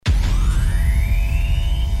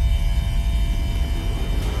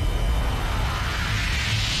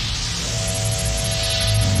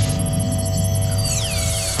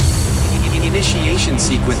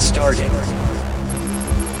starting.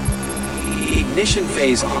 Ignition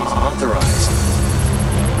phase authorized.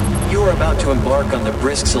 You are about to embark on the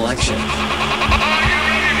Brisk selection.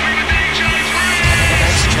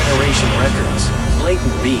 Next generation records,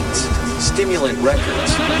 blatant beats, stimulant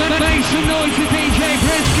records. Make some noise for DJ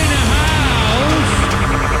Brisk in the house.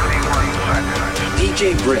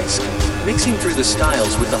 DJ Brisk, mixing through the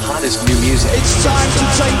styles with the hottest new music. It's time to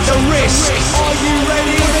take the risk. Are you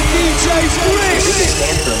ready for the DJ Brisk? Biggest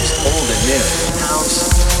anthems, old and new. House,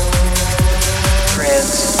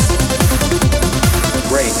 trance,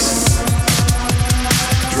 breaks,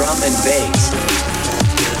 drum and bass,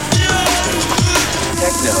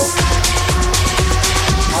 techno,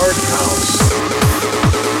 hard house,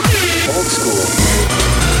 old school,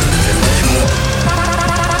 and much more.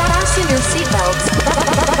 Fasten your seatbelts.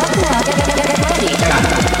 Get ready. 10, 9,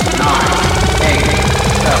 8,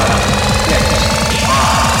 7, 6,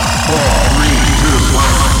 5, 4, 3, 2,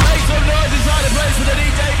 1. Make some noise inside the place for the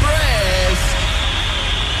DJ Brisk.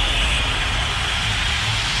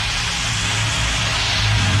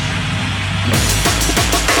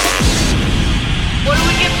 What do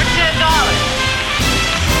we get for $10?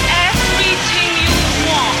 Everything you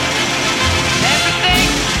want. Everything?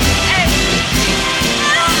 Everything.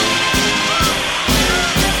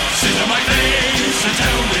 Sit on my face and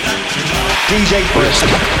tell me that you love. DJ Brisk.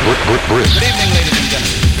 Brisk. Good evening, ladies and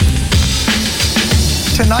gentlemen.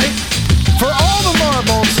 Tonight, for all the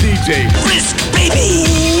marbles, DJ Brisk, baby!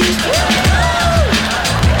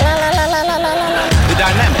 The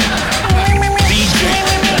dynamic. DJ.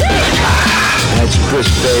 That's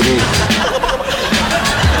Brisk, baby.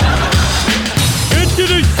 Into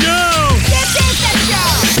the show.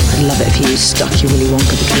 I'd love it if you stuck your Willy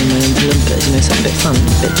Wonka between my own blimpers, you know, something a bit fun, a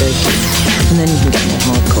bit jokey. And then you can get more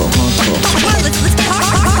hardcore. Well, let's get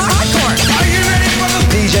hardcore! Are you ready for the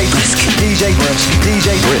DJ Brisk. DJ Brisk.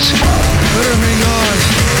 DJ Brisk. Better hang on.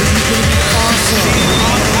 This is gonna be awesome.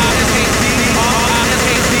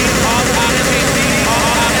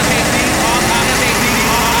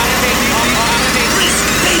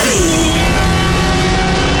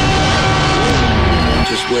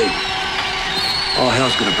 Just wait. All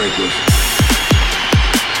hell's gonna break loose.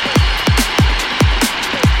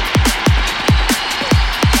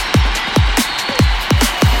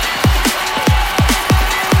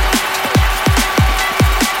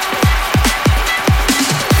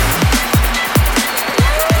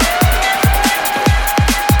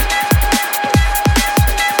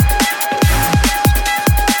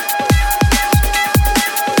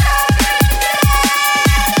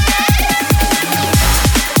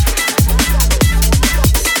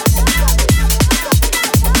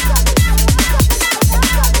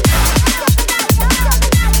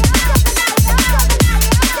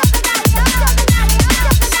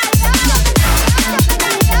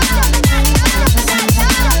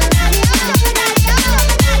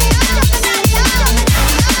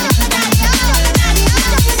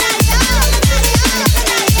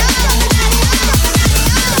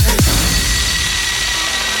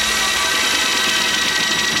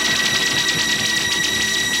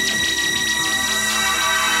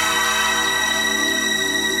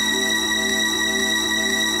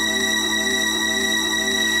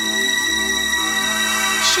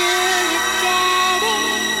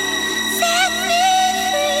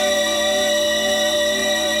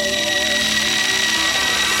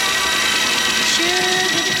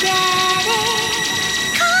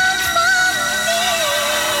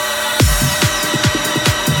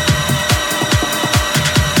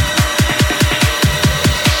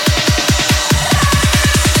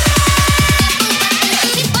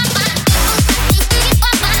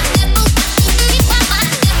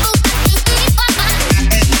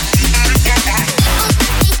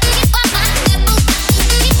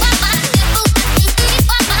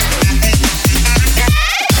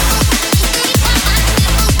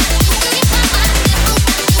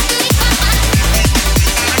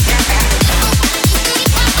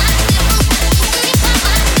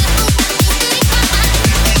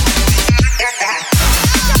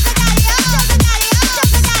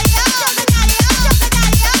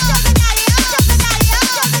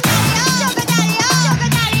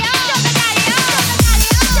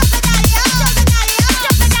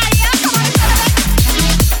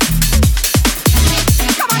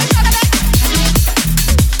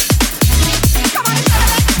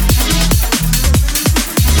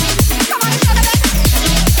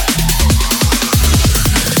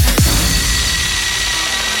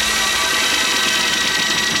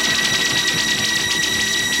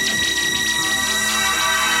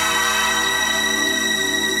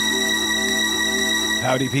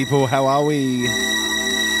 Howdy, people. How are we?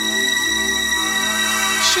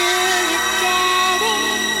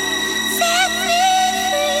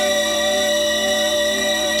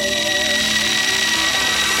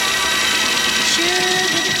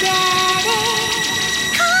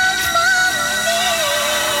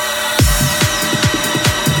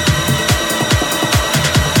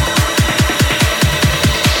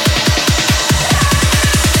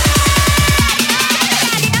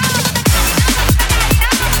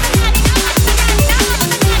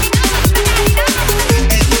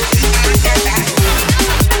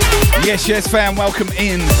 Yes, fam, welcome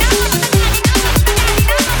in.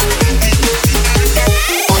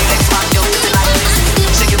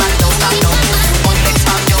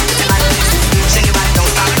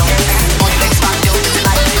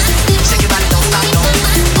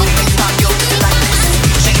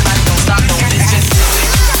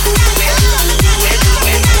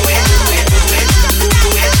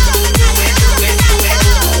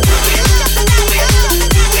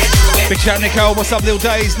 Big shout Nicole, what's up Lil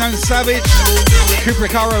Days, Known Savage, Cooper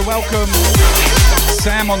Caro, welcome,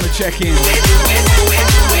 Sam on the check-in,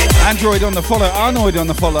 Android on the follow, Arnold on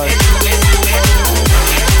the follow.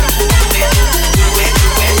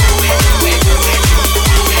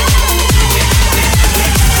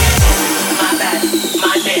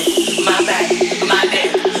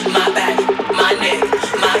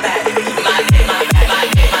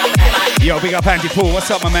 Yo, big up Andy Paul,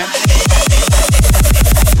 what's up my man?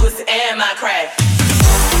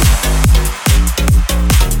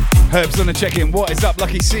 Herbs on the check-in. What is up,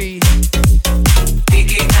 Lucky C?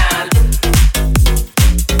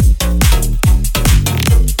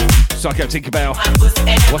 Psycho Tinkerbell.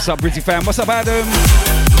 What's up, Britty fam? What's up, Adam?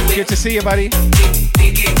 Good to see you, buddy.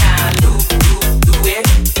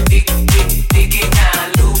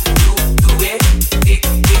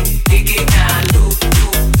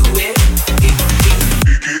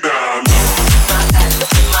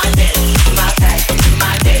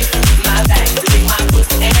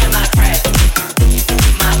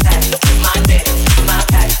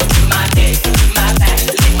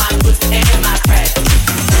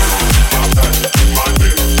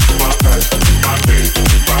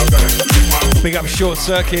 Big up Short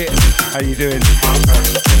Circuit. How you doing?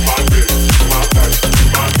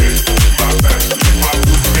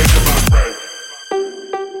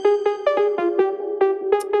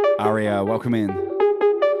 Aria, welcome in.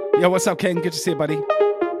 Yo, what's up, Ken? Good to see you, buddy.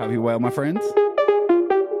 Hope you well, my friend.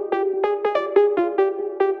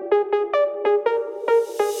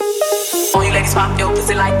 All you ladies pop your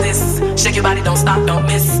pussy like this. Shake your body, don't stop, don't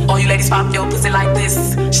miss. All you ladies pop your pussy like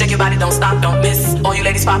this. Shake your body, don't stop, don't miss. All you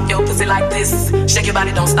ladies pop your pussy like this. Shake your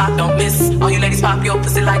body, don't stop, don't miss. All you ladies pop your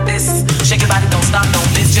pussy like this. Shake your body, don't stop, don't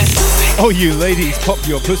miss. Just do it. Oh, you ladies pop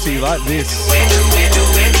your pussy like this.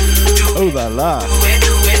 Oh la la.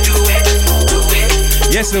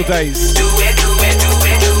 Yes, Lil Days.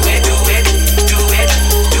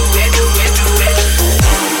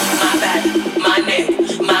 My back, my neck,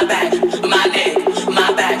 my back, my neck,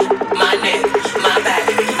 my back, my neck, my back,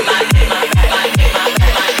 my neck, my back,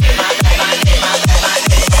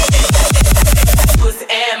 pussy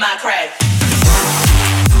and my crack.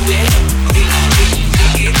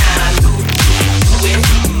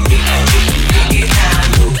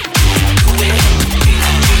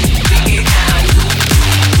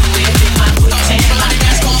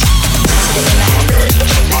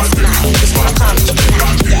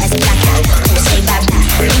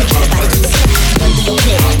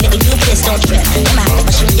 Don't trip, I'm out of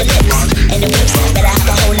my shoe, your lips. And the whips, better have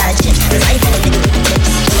a whole lot of chips. Cause I ain't finna nigga with the tips.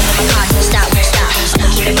 My car don't stop, won't stop. I'ma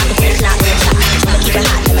keep it rockin' till the clock won't stop. I'ma keep it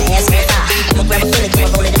hot, let my ass on fire. I'ma grab a Philly,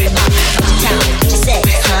 I'ma roll it in the box. What you town, what you say,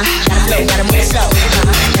 huh? Gotta flow, gotta move slow,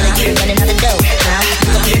 huh? Gotta get it, running out the dough, huh?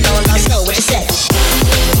 Gonna keep it going on slow, what you say?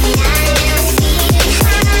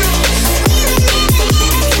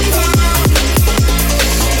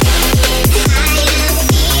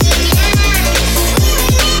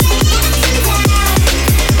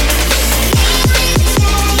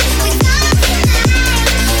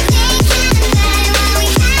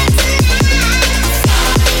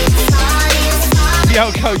 Yo,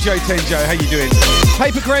 Kojo Tenjo, how you doing?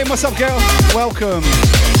 Paper Graham, what's up, girl? Welcome.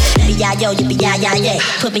 Yippee-yi-yo, yippee-yi-yi-yay.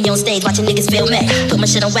 Put me on stage, watching niggas feel me. Put my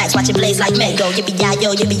shit on wax, watch it blaze like me. Go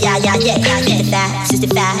yippee-yi-yo, yippee-yi-yi-yay. 55,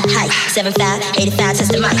 65, height. 75, 85,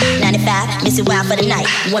 test the mic. 95, miss it wild for the night.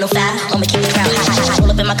 105, I'ma keep the crowd high.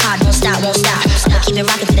 Roll up in my car, don't stop, won't stop. I'ma keep it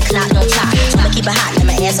rockin' till the clock don't stop. I'ma keep it hot, let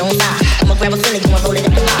my ass on fire. I'ma grab a Philly, I'ma roll it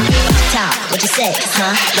in the bar. Top, what you say,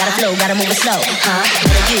 huh? Gotta flow, gotta move it slow, huh?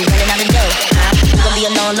 What are you, running out the dough, huh? You gon' be a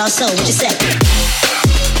long lost soul, what you say?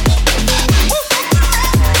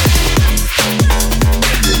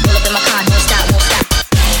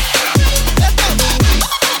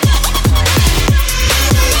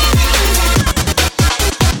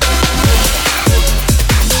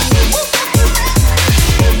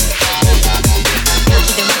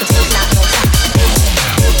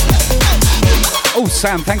 Oh,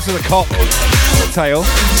 Sam, thanks for the cocktail.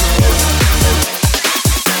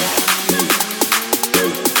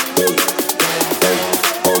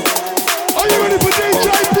 Are you ready for DJ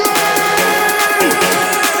Brisk?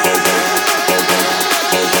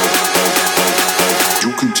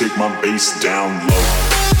 You can take my my bass down low.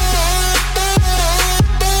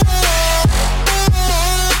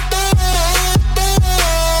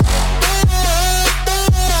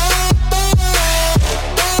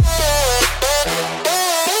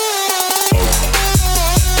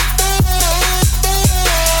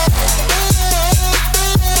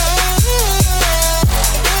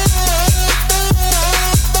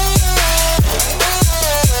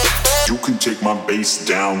 Take my bass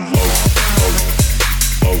down low.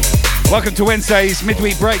 Welcome to Wednesday's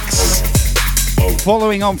Midweek Breaks.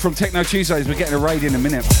 Following on from Techno Tuesdays, we're getting a raid in a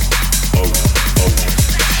minute.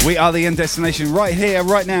 We are the end destination right here,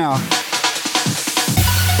 right now.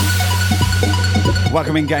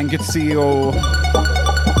 Welcome in, gang. Good to see you all.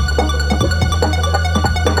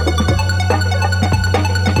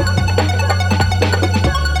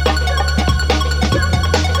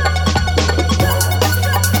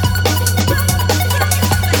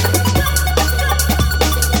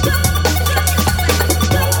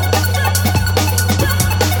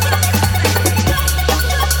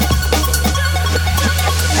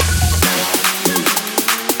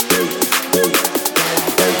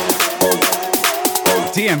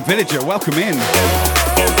 DM Villager, welcome in.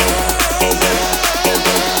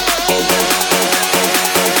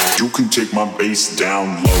 You can take my bass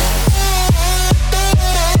down low.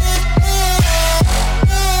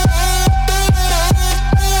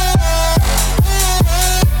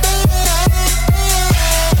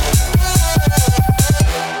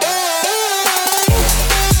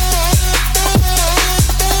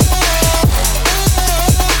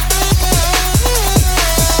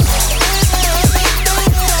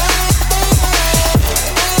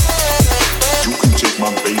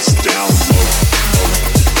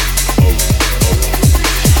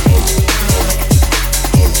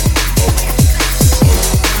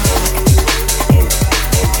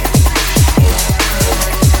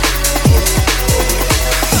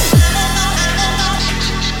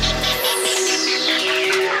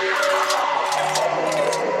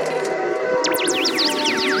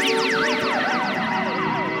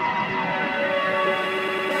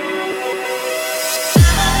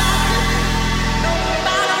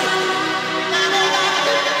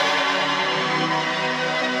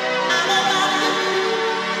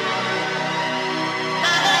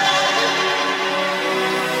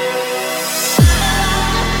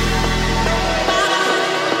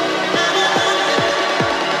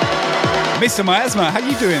 Mr. Miasma, how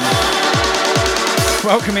you doing?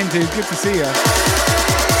 Welcome in, dude. Good to see you.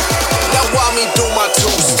 Now while me do my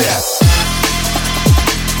two-step.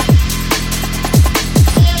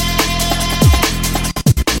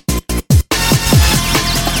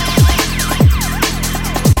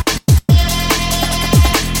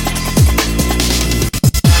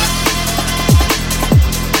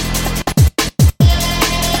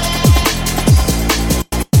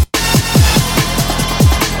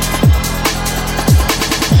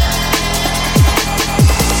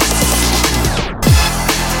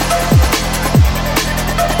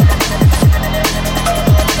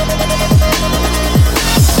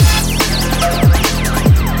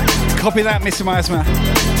 Copy that, Mr. Miasma.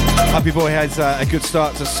 Hope your boy has a good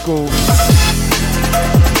start to school.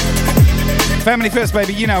 Family first,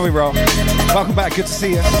 baby. You know we roll. Welcome back. Good to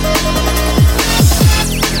see you.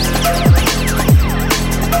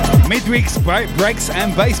 Midweek's breaks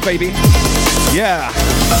and bass, baby. Yeah.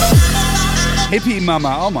 Hippie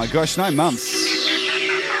mama. Oh my gosh, 9 months.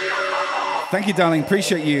 Thank you, darling.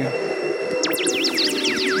 Appreciate you.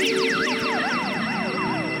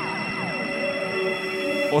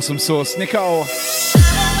 Awesome sauce. Nicole,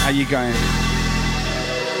 how you going?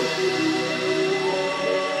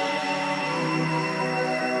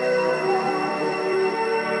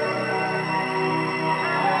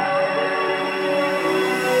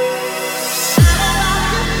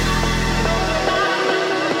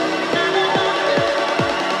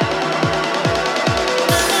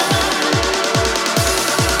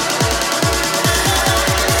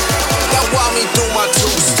 Now while me do my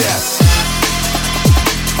two-step.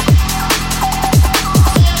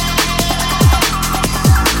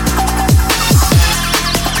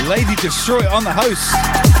 Lady Destroy on the host.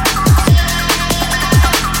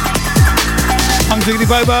 Hungry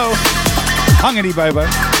Bobo. Hungry Bobo.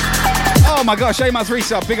 Oh my gosh, Amos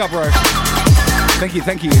resub. Big up, bro. Thank you,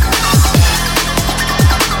 thank you.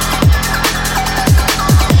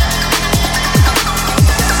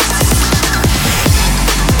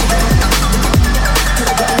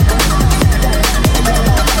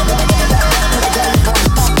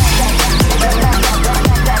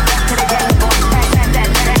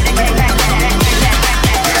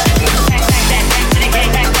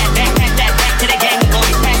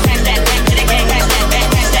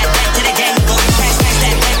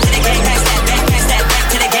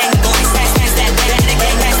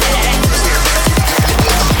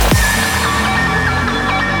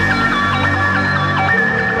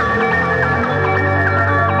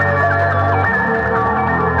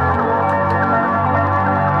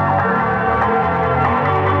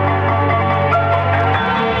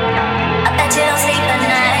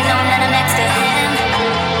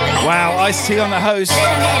 Wow, Ice-T on the host. So tell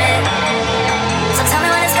me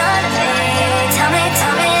when it's gonna be. Tell me.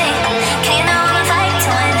 Can you know I'm a fight to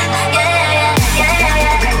win? Yeah.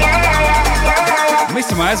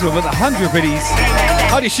 Mr. Miasma with 100 biddies.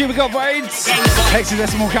 Holy shit, we got braids.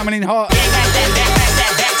 Hexadecimal coming in hot.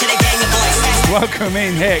 Welcome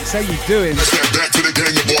in, Hex. How you doing? Back to the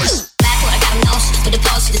gang of boys. With the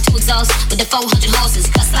pulse, the two exhausts, with the 400 horses,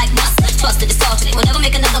 cuss like mustard, trusted the salted. They will never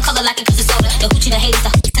make another color like it cause it's soda. The hoochie, the haters,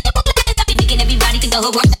 the I be making everybody think the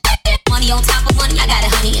hood work. Money on top of money, I got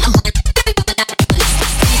it, honey, I'm honey. You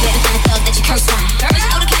better find a thug that you curse around. First, you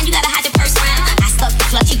know the kind, you gotta hide your purse round. I stuck the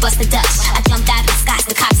clutch, he bust the Dutch. I jumped out of the skies,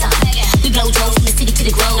 the cops on. We blow drove from the city to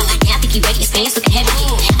the grove. Yeah, I think he ready, his fans looking heavy.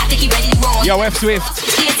 I think he ready to roll. Yo, F Swift,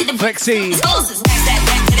 Flexi.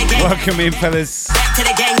 Welcome in, fellas. Back to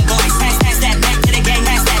the gang, boys. Pass that back to the gang.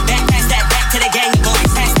 Pass that back to the gang,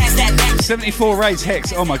 boys. Pass that back. 74 raids,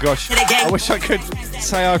 Hex. Oh my gosh. I wish I could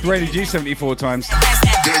say I've raided you 74 times.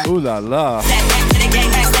 Ooh la la.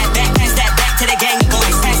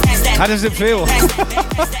 How does it feel?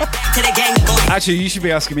 Actually, you should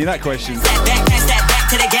be asking me that question.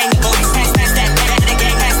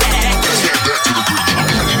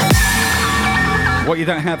 What you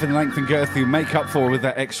don't have in length and girth, you make up for with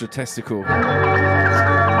that extra testicle.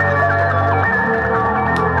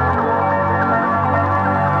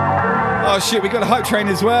 Oh shit, we got a hype train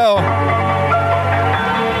as well. I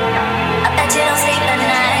bet you don't sleep at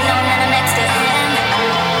night, no, when I'm next to him.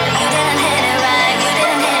 You didn't hit it right, you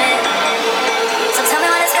didn't hit it. So tell me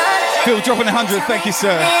when it's gonna be. Phil dropping 100, thank you,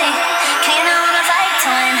 sir. Can you know I'm a fight to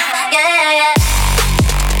win? Yeah.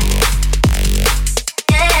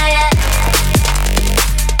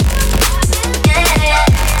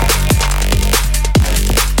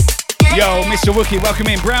 Yo, Mr. Wookie, welcome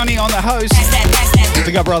in. Brownie on the host.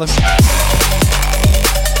 Big up, brother.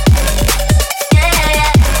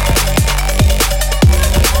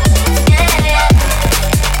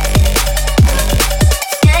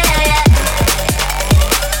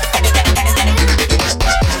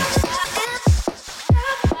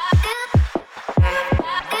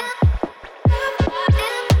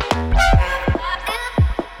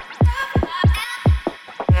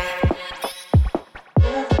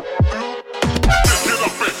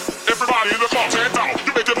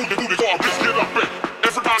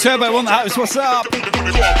 Turbo on the house, what's up?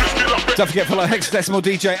 Don't forget follow Hexadecimal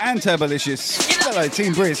DJ and Turbolicious. Hello,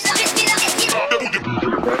 Team Brisk.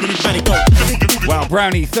 Wow,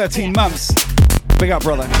 Brownie, 13 months. Big up,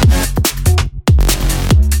 brother.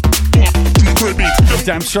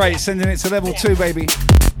 Damn straight, sending it to level 2, baby.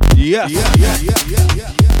 Yes.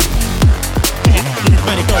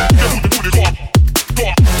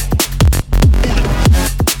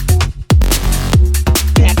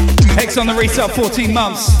 Hex on the resale, 14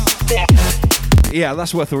 months. Yeah,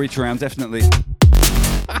 that's worth a reach around, definitely.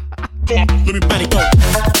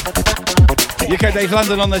 UK Dave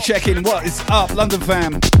London on the check-in. What is up, London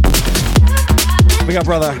fam? Big up,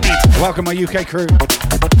 brother. Welcome, my UK crew.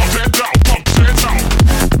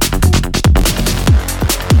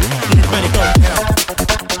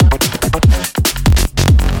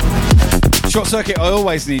 Short circuit, I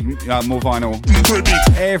always need more vinyl.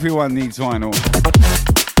 Everyone needs vinyl.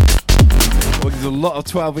 Well, there's a lot of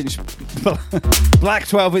 12-inch black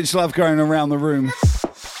 12-inch love going around the room.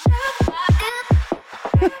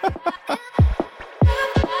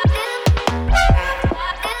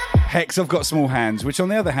 Hex, I've got small hands, which on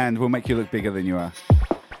the other hand will make you look bigger than you are.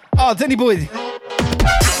 Oh, Denny Boy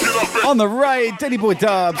on the raid, Denny Boy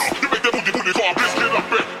Dubs.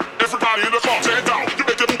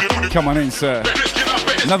 Come on in, sir.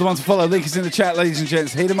 Another one to follow. Link is in the chat, ladies and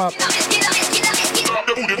gents. Hit him up.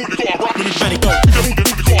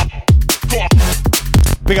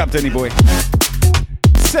 Big up, Denny Boy.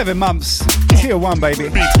 7 months. Tier 1, baby.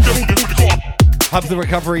 Hope the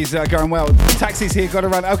recovery's going well. Taxi's here, gotta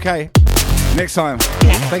run. Okay. Next time.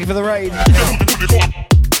 Thank you for the raid.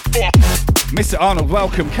 Mr. Arnold,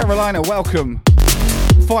 welcome. Carolina, welcome.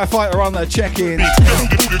 Firefighter on the check-in.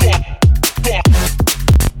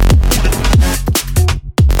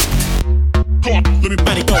 Let me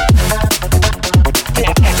back it up.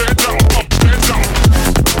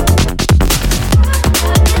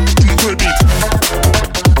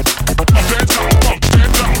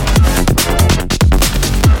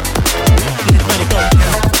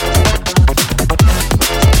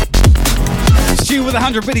 Stu with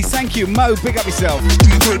 100 biddies, thank you. Mo, big up yourself.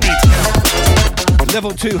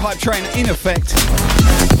 Level 2 hype train in effect.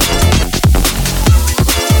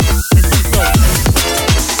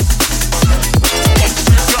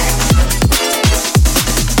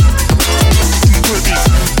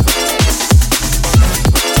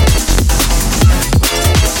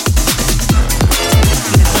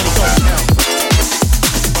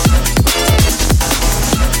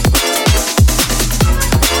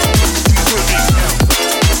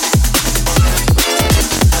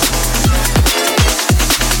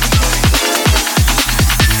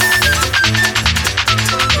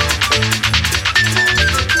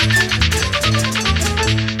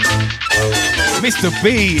 Mr.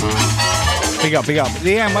 B. Big up, big up.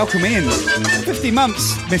 Leanne, welcome in. 50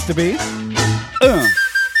 months, Mr. B.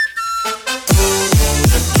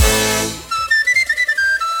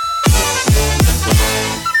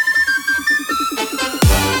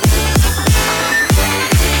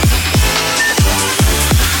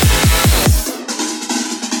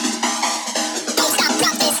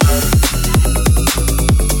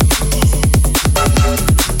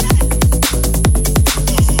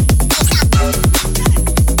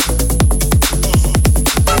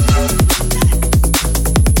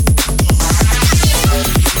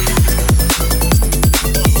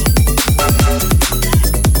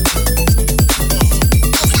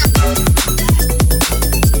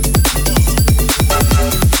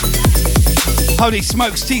 Holy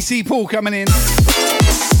smokes, TC Paul coming in.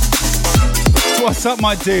 What's up,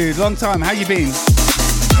 my dude? Long time. How you been?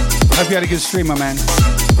 Hope you had a good stream, my man.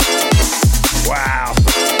 Wow.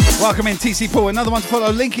 Welcome in, TC Paul. Another one to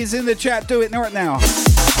follow. Link is in the chat. Do it right now.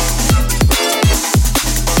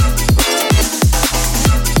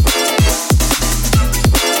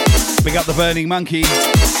 Big up the Burning Monkey.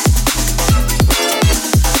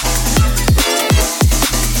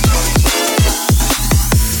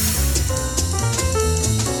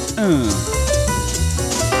 A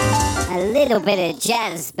little bit of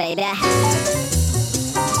jazz, baby.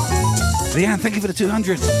 Leanne, thank you for the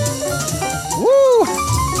 200. Woo!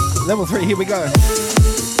 Level 3, here we go.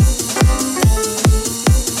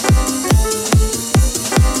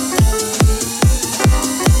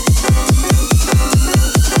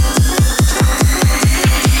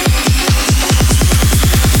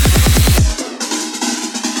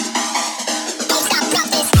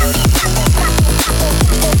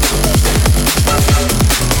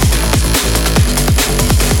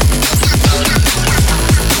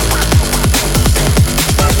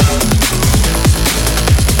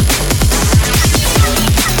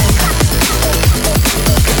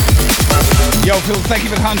 Yo, Phil, thank you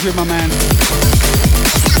for the 100, my man.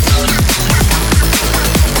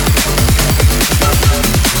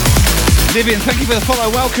 Vivian, thank you for the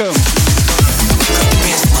follow. Welcome.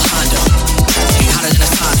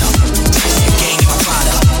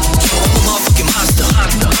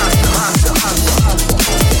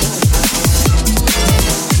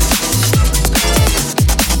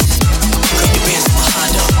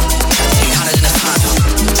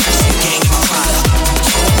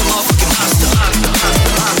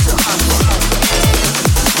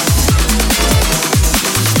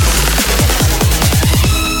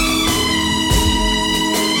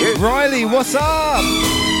 Riley, what's up?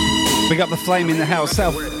 Big up the flame in the house,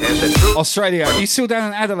 South Australia. Are you still down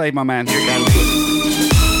in Adelaide, my man? Good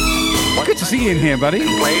to see you in here, buddy.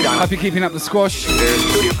 Hope you're keeping up the squash.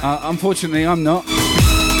 Unfortunately, I'm not.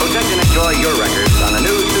 Protect and enjoy your records on the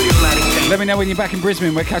new Studio-Matic. Let me know when you're back in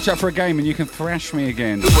Brisbane. We'll catch up for a game and you can thrash me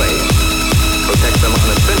again. Two ways. Protect them on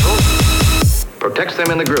the spindle. Protects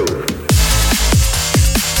them in the groove.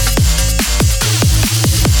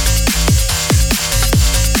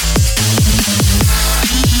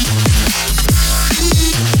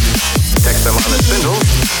 Protect them on the spindle.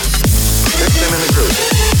 Protect them in the groove.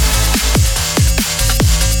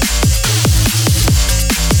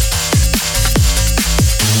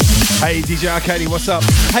 Hey, DJ Arcady, what's up?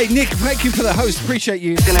 Hey, Nick, thank you for the host. Appreciate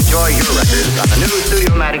you. You can enjoy your records on the new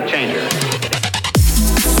Studio-Matic changer.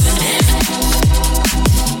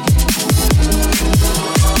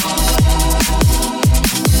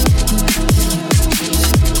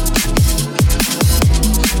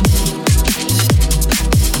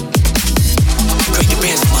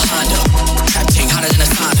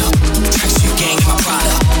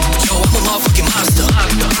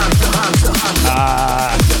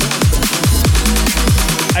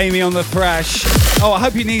 Amy on the thrash. Oh, I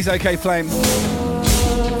hope your knee's okay, Flame.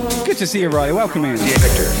 Good to see you, Riley. Welcome in.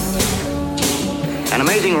 Victor. An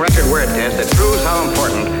amazing record wear test that proves how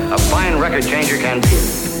important a fine record changer can be.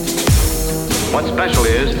 What's special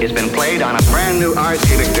is it's been played on a brand new RC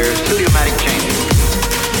Victor Studio-Matic changer.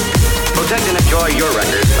 Protect and enjoy your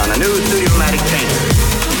records on a new Studio-Matic changer.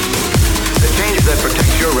 The changer that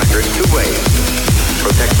protects your records two ways.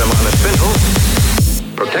 Protects them on the spindle,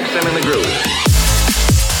 protects them in the groove.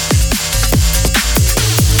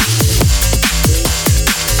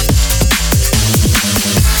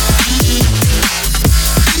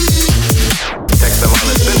 Them on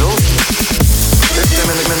the spindle, protect them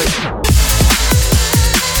in the minute.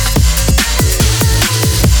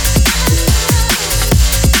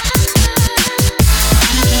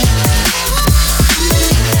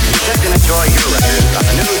 Protect and enjoy your records on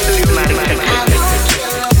the new Studio-Matic technique.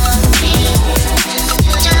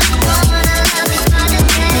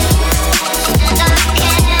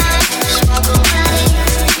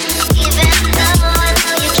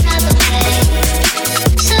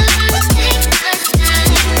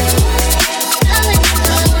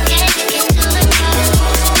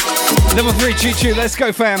 Level 3 choo choo, let's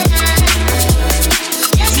go, fam.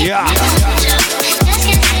 Yeah.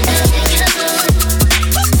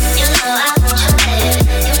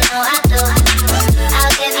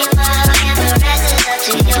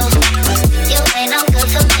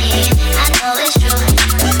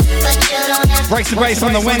 Breaks the bass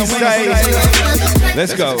on the Wednesday.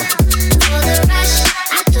 Let's go.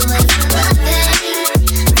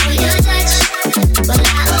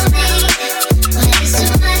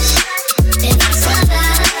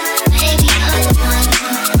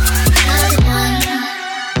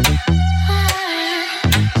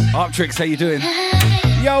 Optrix, how you doing?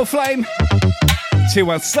 Yo, Flame.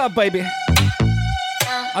 2-1 sub, baby.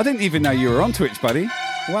 I didn't even know you were on Twitch, buddy.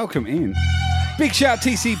 Welcome in. Big shout,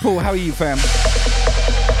 TC Paul. How are you, fam?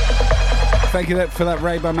 Thank you for that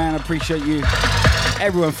raid, my man. I appreciate you.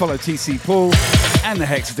 Everyone follow TC Paul and the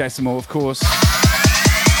Hexadecimal, of course.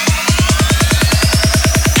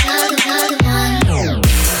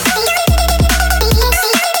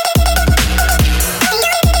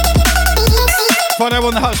 Fido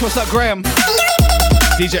on the host. What's up, Graham?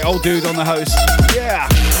 DJ Old Dude on the host. Yeah.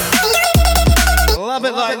 Love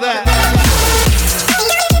it like that.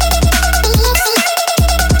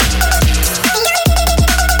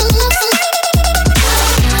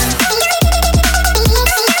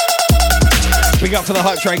 Big up for the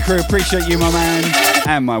Hype Train crew. Appreciate you, my man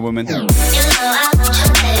and my woman. You know I want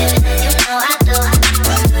you, baby. You know I do.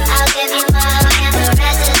 I'll give you my all and the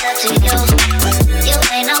rest is up to you. You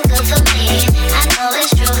ain't no good for me. I know it's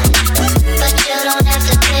true, but you don't have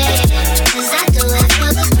to pay. 'Cause I do it for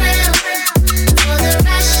the thrill, for the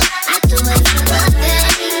rush. I do it for the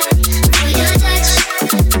pain, for your touch.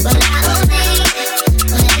 But I only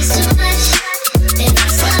when it's too much. If I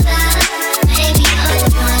survive, maybe I'm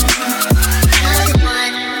one.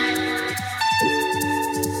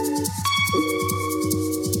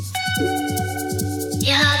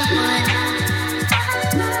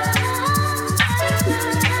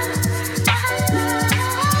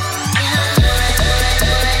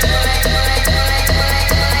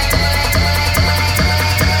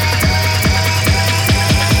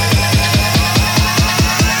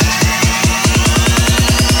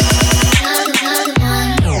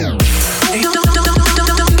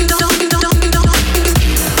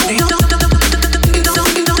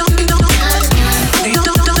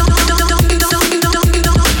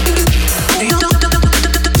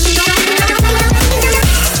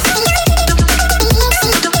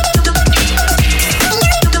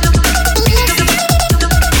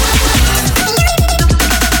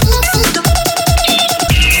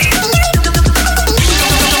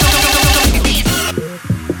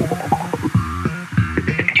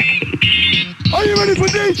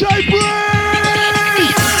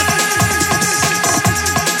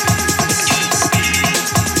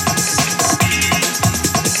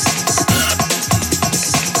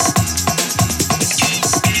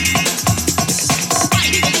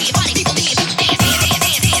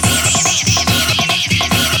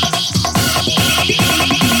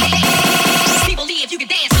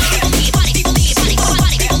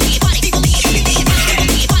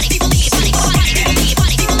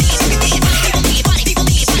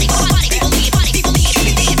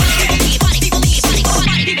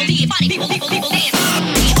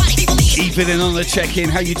 On the check-in,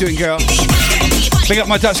 how you doing, girl? Big up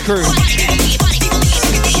my Dutch crew.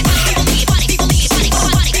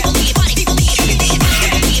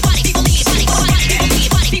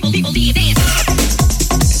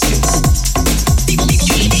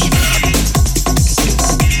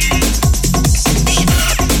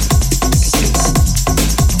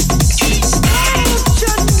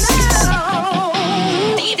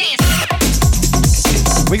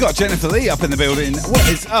 We got Jennifer Lee up in the building. What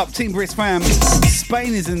is up, Team Brisk fam?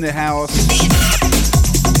 Spain is in the house.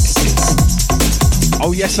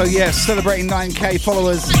 Oh yes, celebrating 9K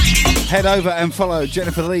followers. Head over and follow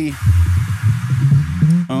Jennifer Lee.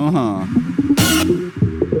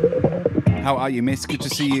 How are you, miss? Good to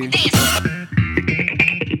see you.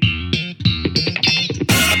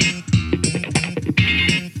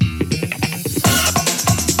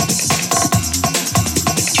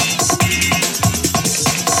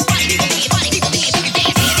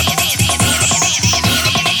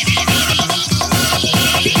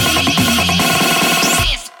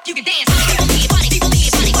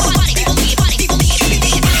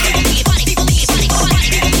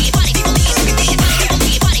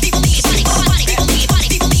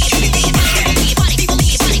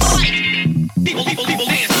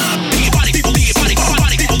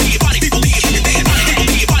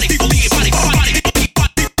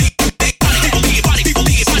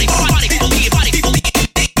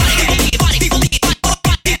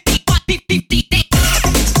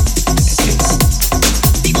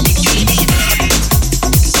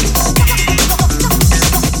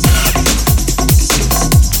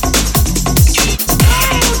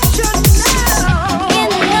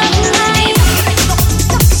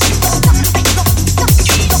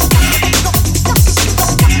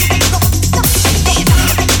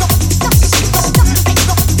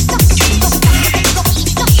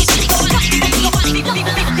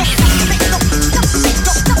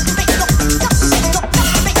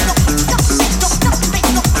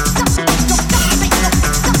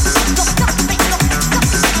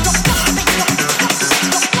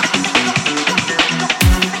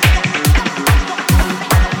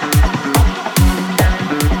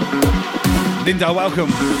 Linda, welcome.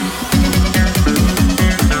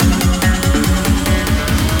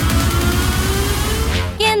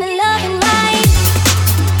 In the loving light.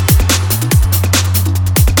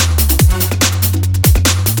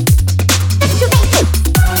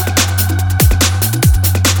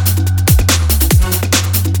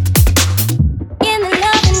 In the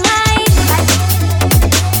loving light.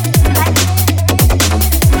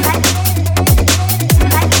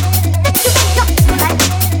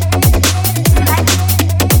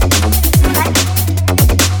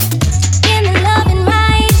 In the loving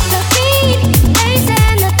light, the beat, bass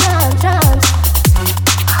and the drums.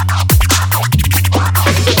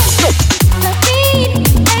 The beat,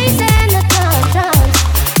 bass and the drums.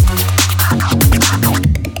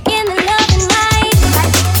 In the loving light.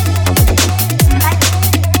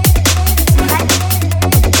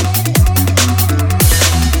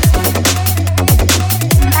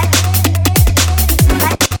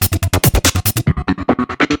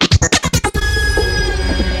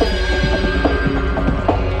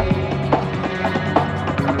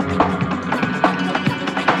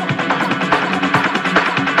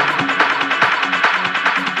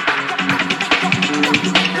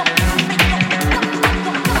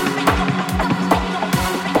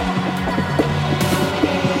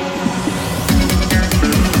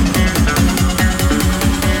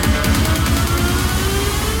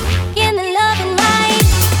 In the loving light.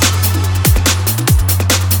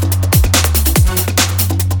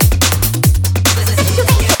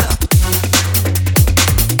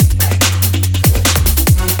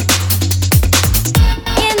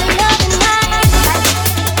 In the loving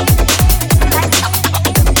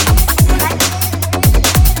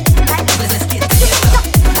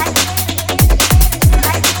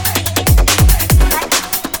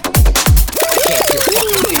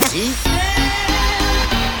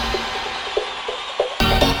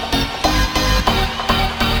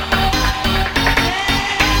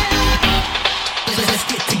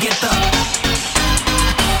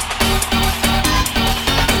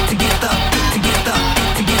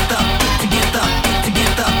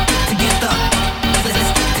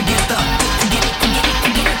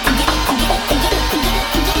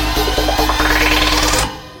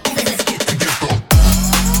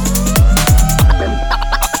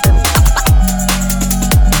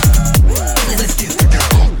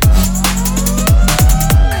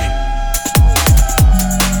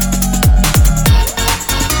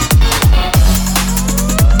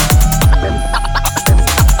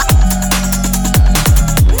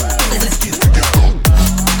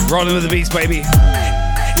Rolling with the beats, baby.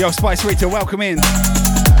 Yo, Spice Rita, welcome in.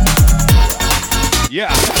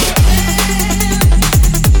 Yeah.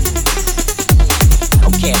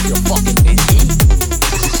 Don't care if you're fucking busy.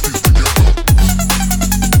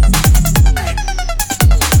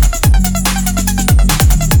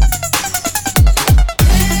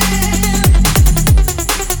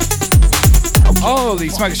 Oh, the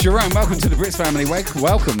Smokes Jerome, welcome to the Brisk family.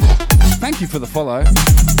 Welcome. Thank you for the follow.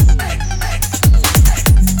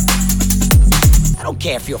 I don't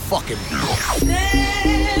care if you're fucking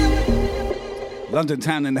London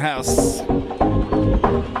Town in the house.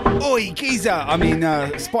 Oi, Giza.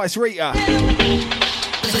 Spice Rita.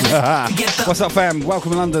 What's up, fam?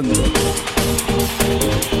 Welcome to London.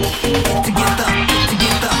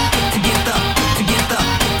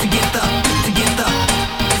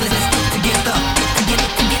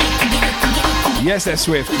 Yes, that's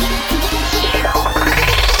Swift.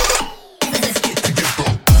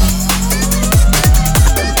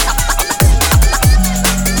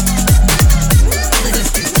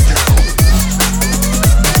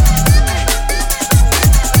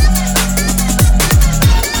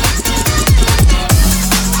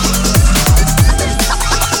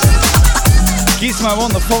 Gizmo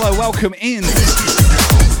on the follow, welcome in.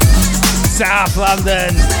 South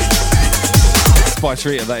London. Spice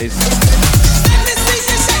Rita, that is.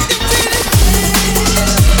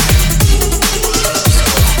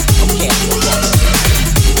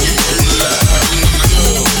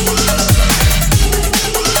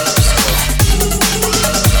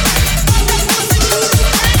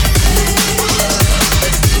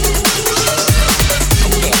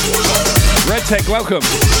 Red Tech, welcome.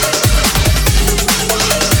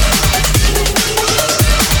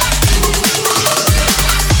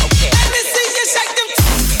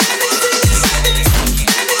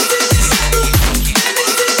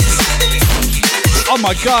 Oh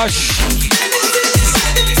my gosh.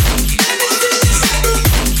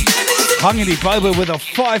 Hungry Boba with a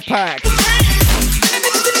 5-pack.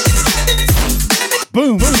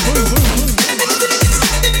 Boom.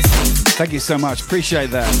 Thank you so much.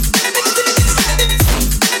 Appreciate that.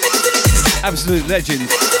 Absolute legend.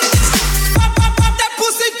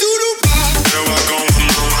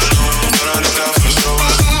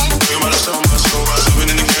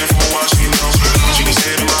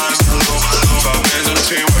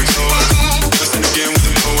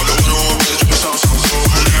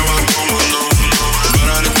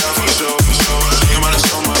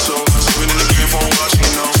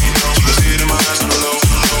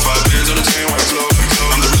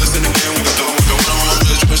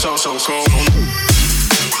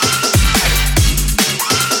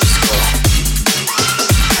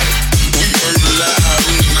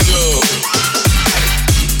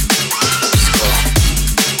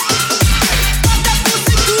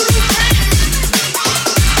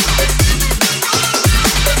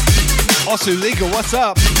 Osu Legal, what's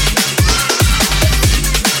up?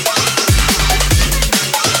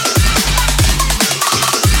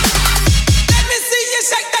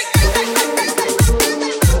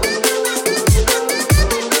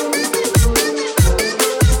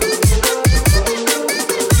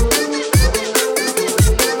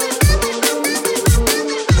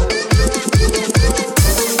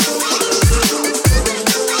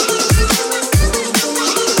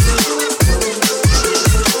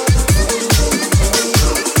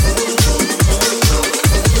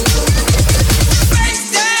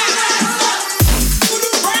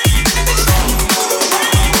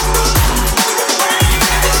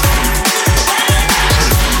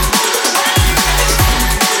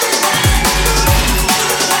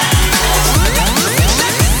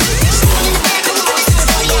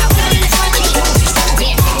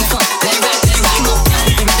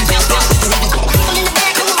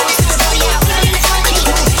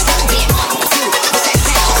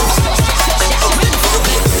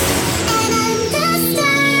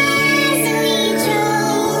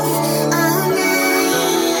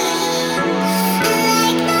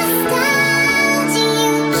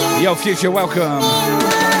 Future, welcome.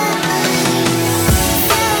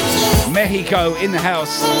 Mexico in the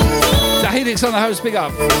house. Dahidix on the host, big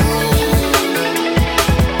up.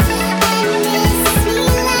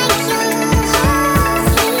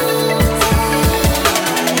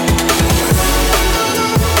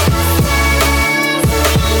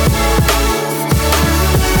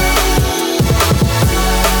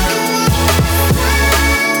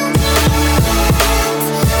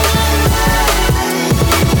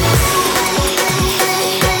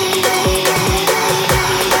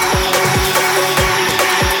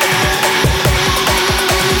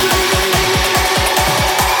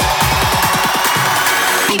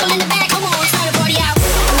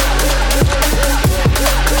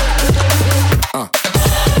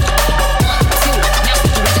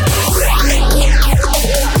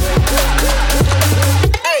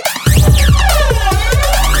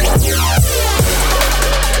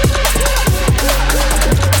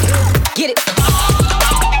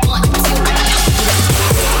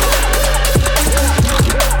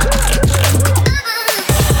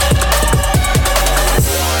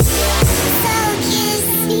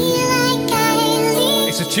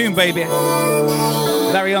 Baby.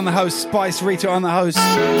 Larry on the host, Spice, Rita on the host.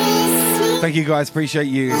 Thank you guys, appreciate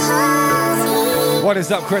you. What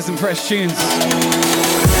is up, Crescent Fresh Tunes?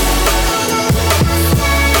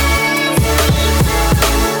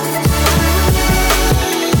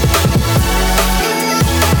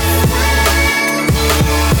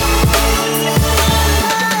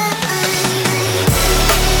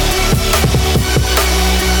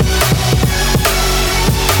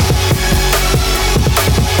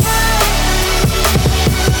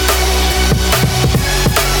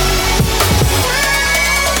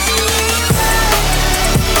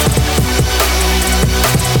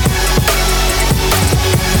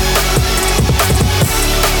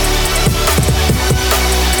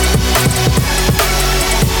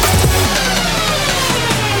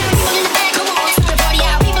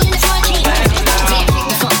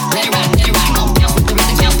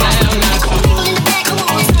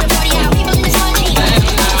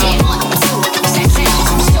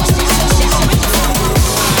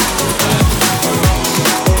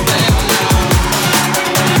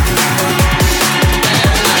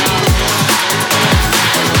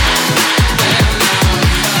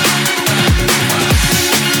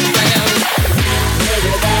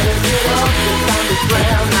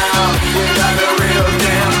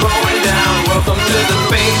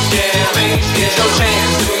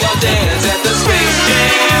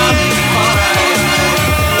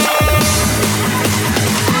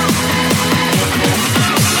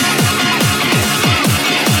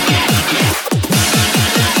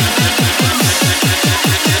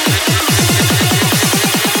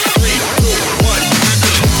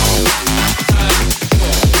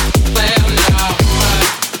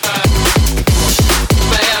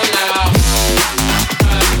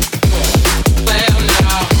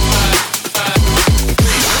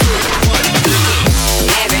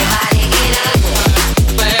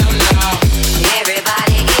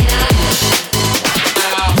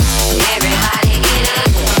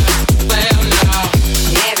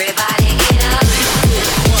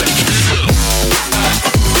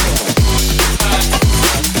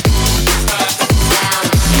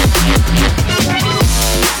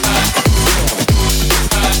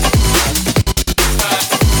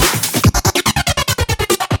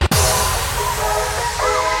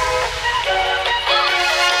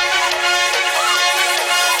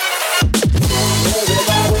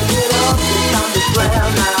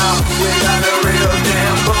 now. We got a real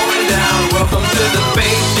jam going down. Welcome to the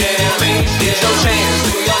Space Jam. Get your chance,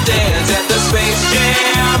 do your dance at the Space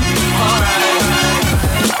Jam. Alright.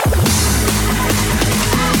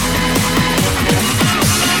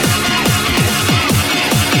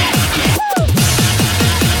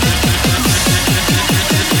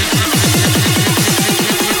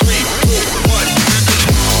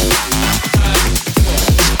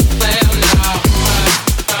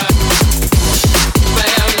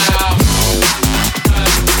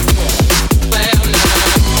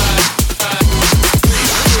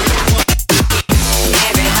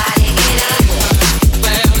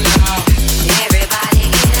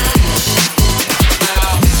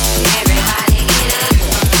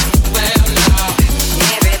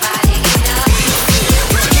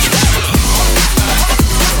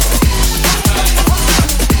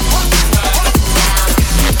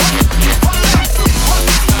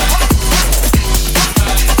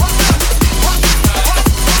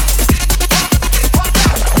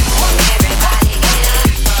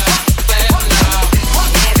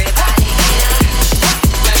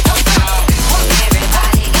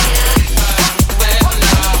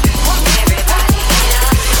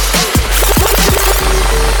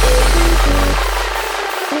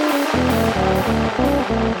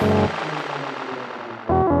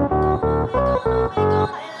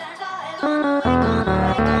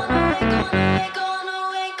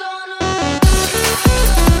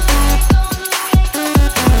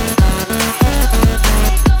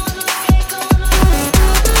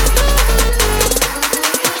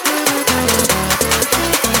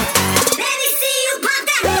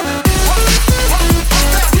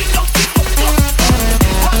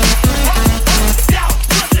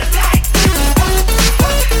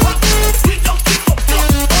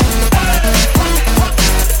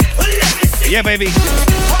 Yeah, baby.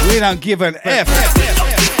 We don't give an F.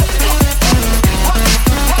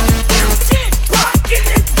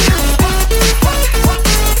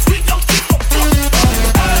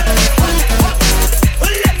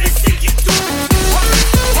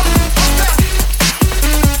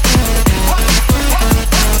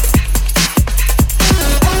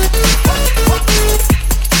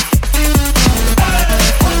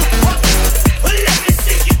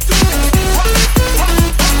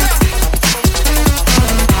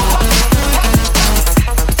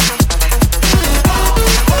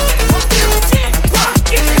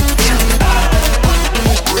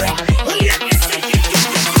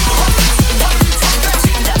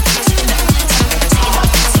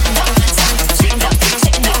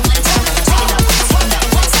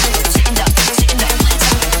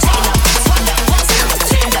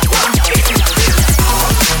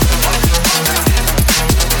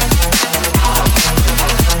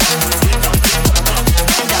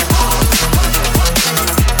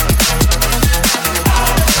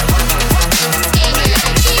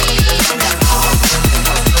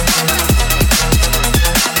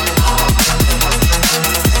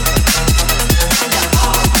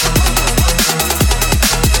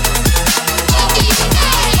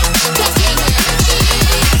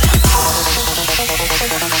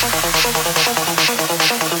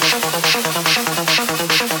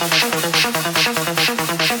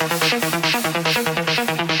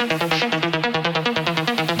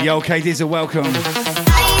 Yo, KD's a welcome.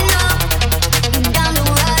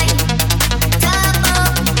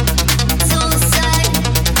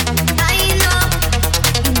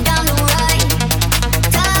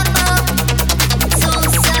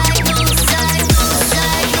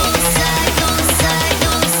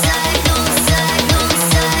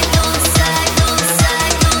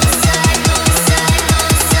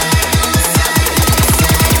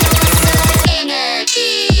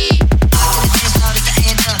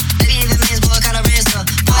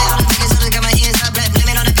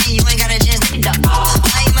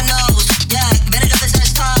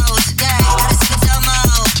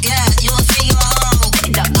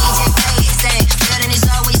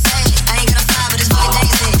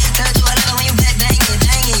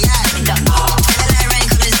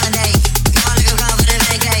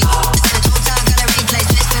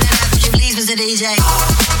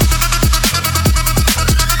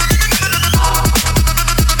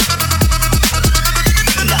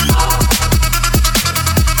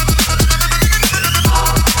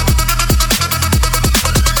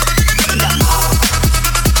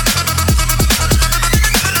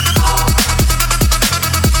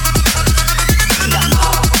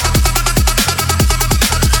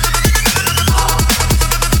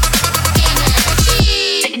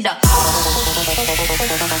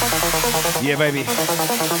 Yeah, baby.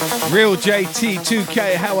 Real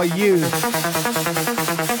JT2K, how are you?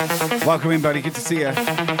 Welcome in, buddy. Good to see you.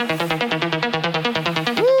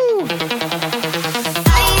 Woo!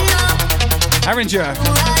 Harringer.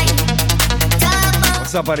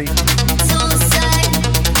 What's up, buddy?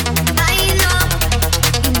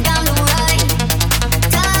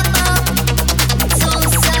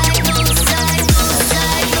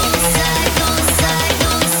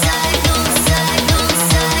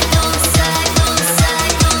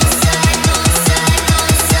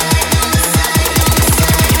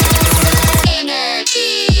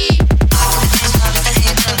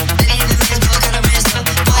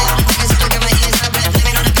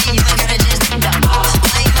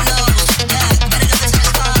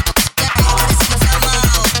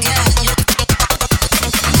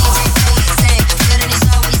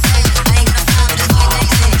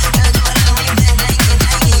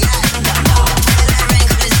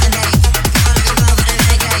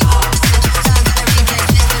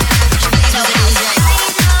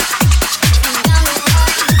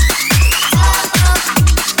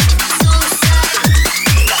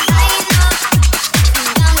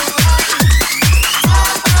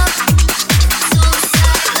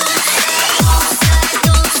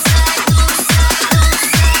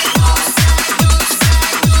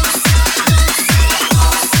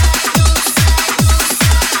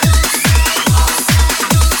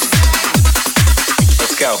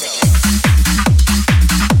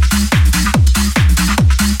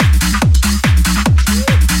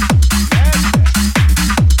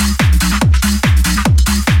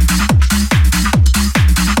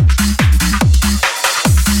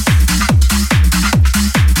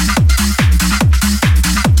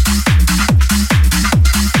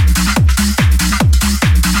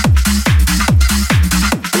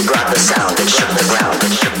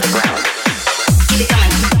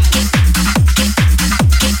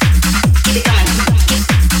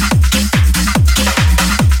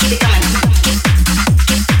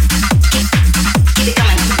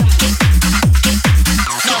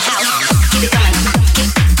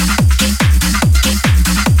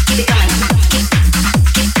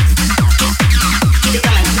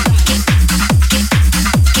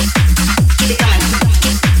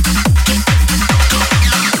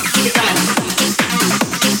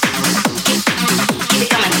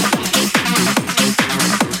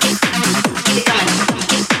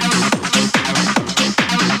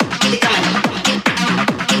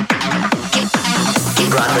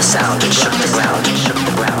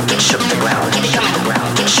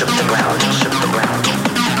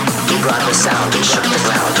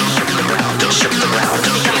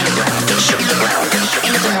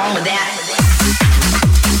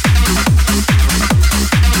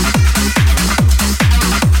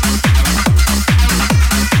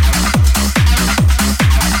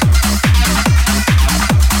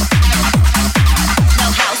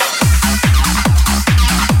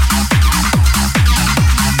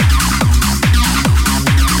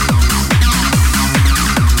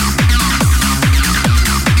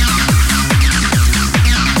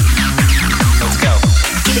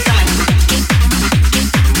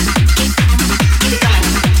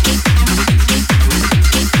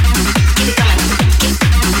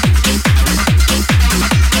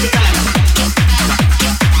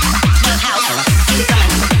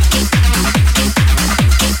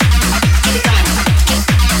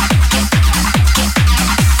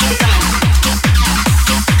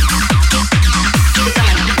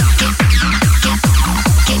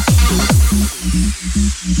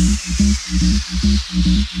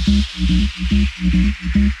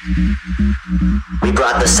 We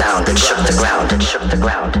brought the sound that shook the ground, and shook the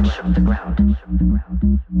ground, and shook the ground.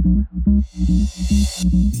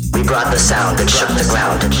 We brought the sound that shook the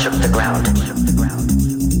ground, and shook the ground, and shook the ground.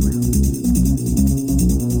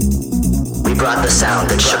 We brought the sound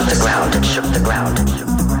that shook the ground, and shook the ground, and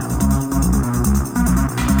shook the ground.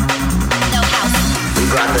 We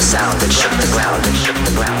brought the sound that shook the ground, and shook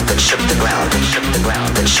the ground, that shook the ground, and shook the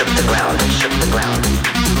ground, that shook the ground, and shook the ground.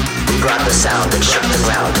 We brought the sound that shook the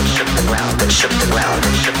ground, and shook the ground, that shook the ground,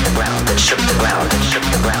 and shook the ground, that shook the ground, and shook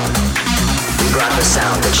the ground. We brought the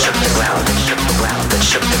sound that shook the ground, and shook the ground, that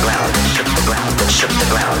shook the ground, and shook the ground, that shook the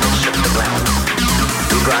ground, and shook the ground.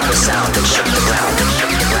 We brought the sound that shook the ground, and shook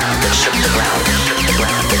the ground, that shook the ground, and shook the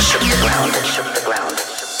ground, that shook the ground, and shook the ground.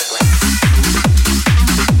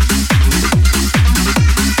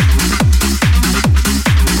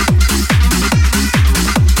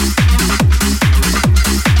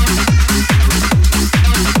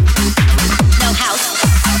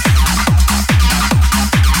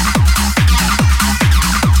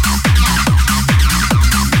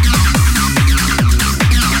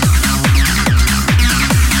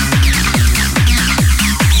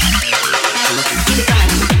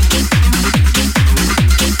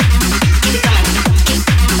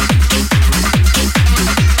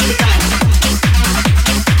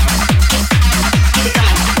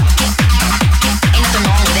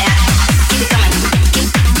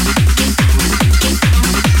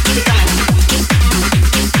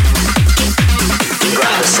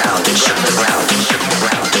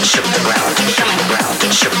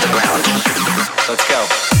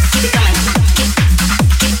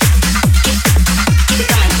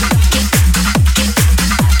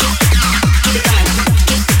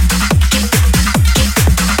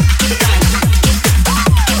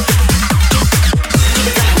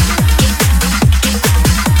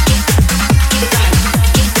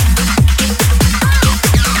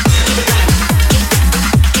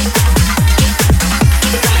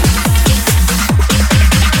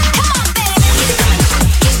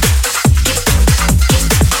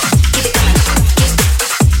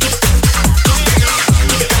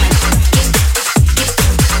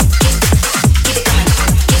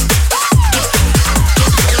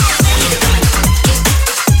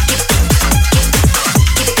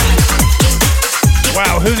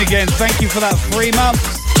 thank you for that 3 months.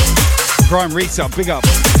 Prime Resub, big up.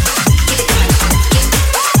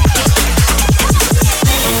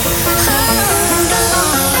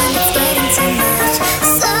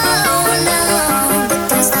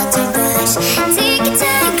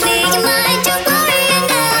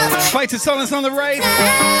 Fight to silence on the raid.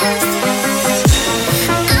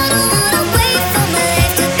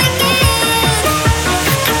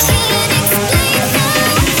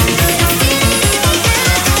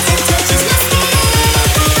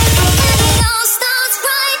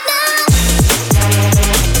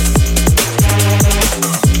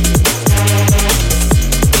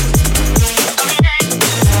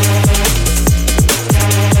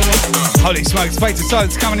 Holy smokes, Fate to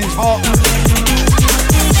Silence coming in hot.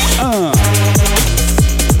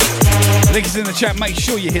 Link is in the chat, make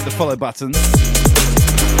sure you hit the follow button.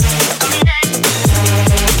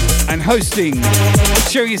 And hosting,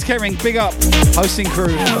 Sherry is caring, big up, hosting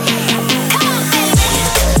crew.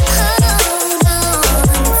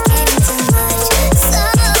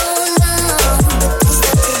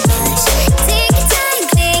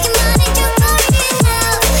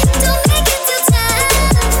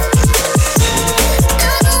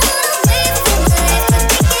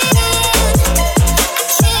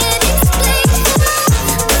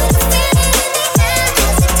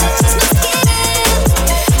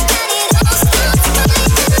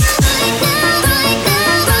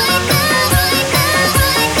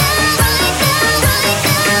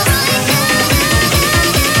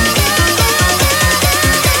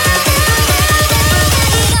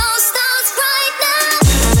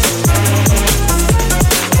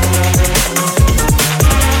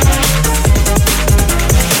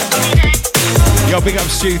 Big up,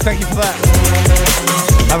 Stu. Thank you for that.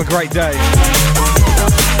 Have a great day.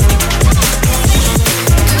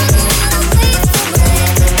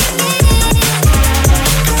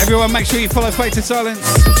 Everyone, make sure you follow Fate to Silence.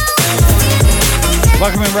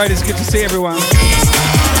 Welcome in, Raiders. Good to see everyone.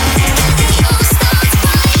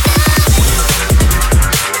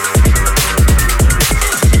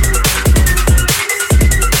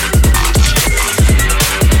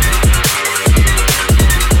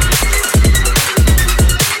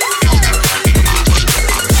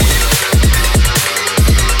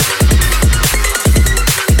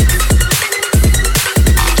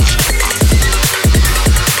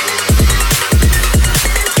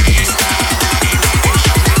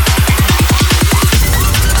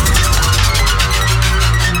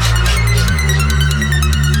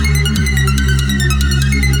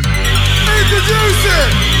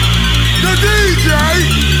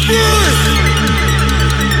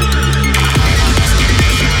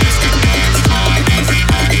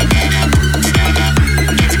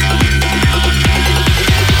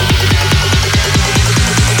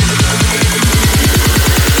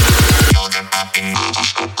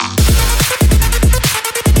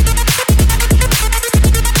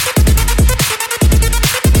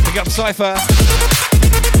 Cypher.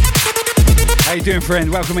 How you doing, friend?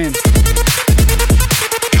 Welcome in.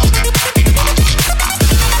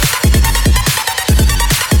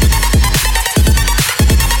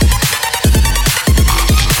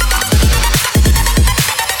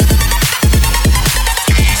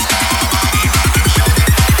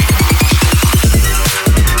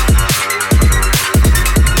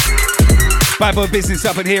 Bad boy business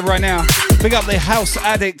up in here right now. Big up the house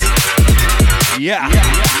addict. Yeah.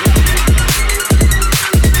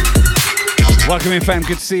 Welcome in, fam.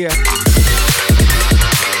 Good to see you.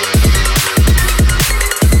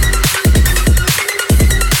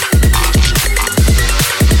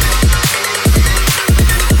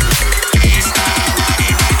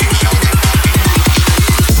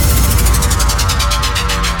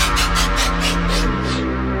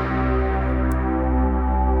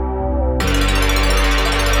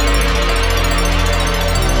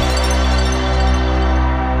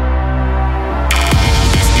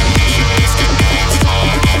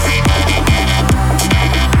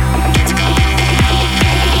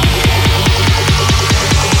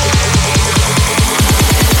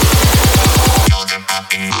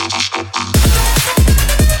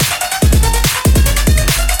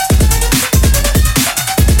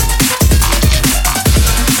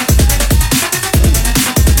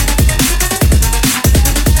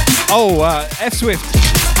 Oh, F-Swift.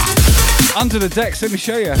 Under the decks, let me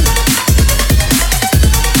show you.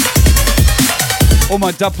 All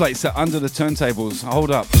my dub plates are under the turntables.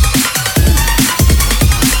 Hold up.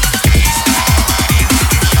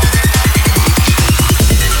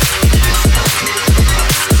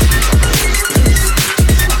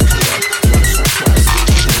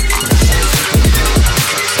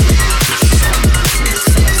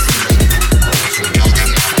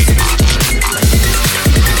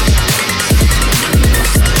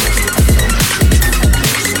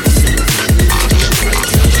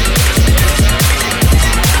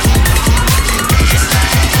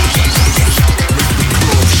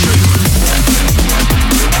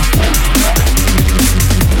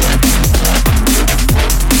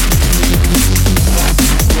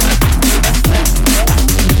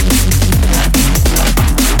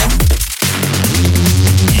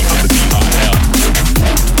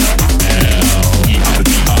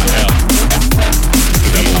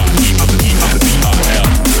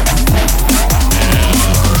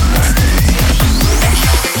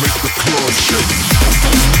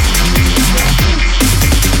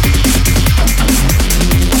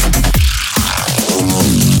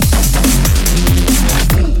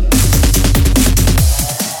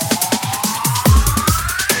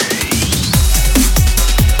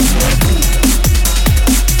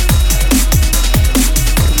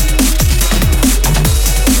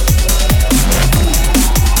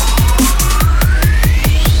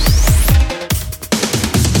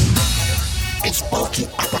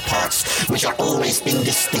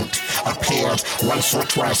 once or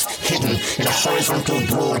twice hidden in a horizontal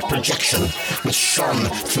broad projection which shone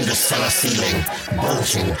through the cellar ceiling,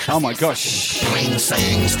 bulging. Oh my gosh. Plain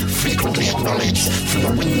sayings frequently acknowledged through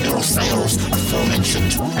the window sails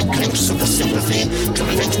aforementioned. A glimpse of the sympathy to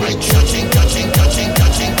prevent my judging.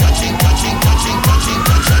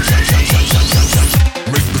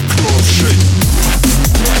 Make the club shake.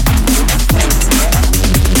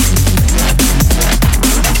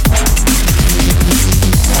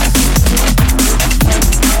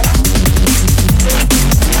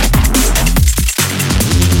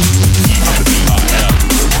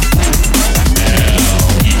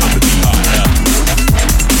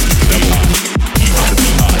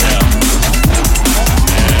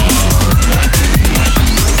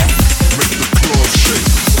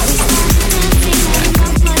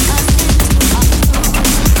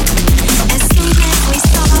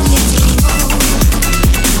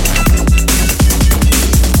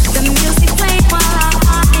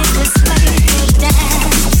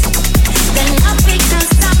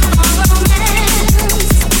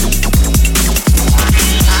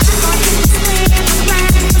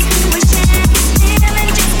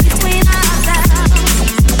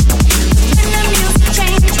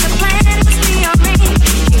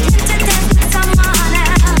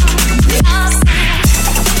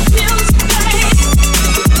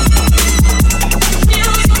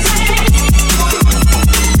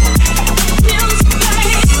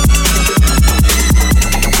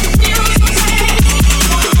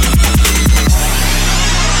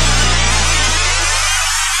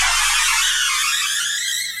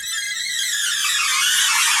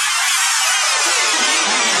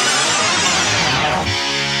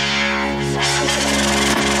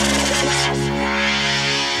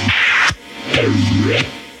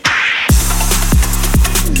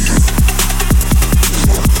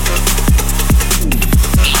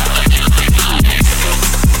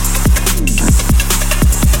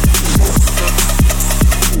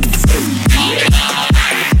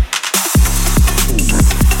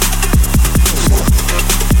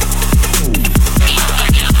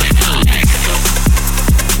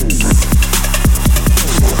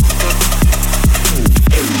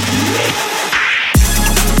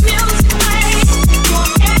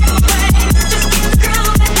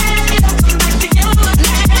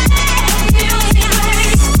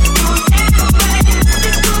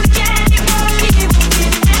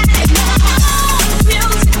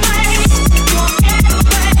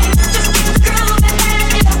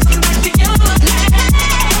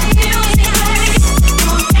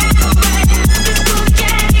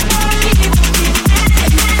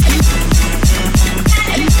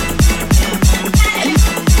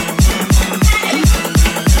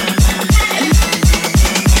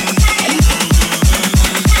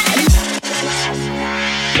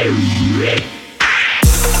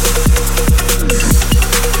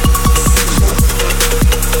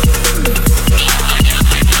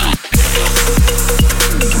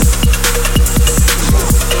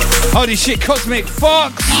 Holy shit, Cosmic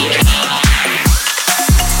Fox!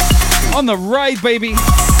 On the raid, baby! Woo!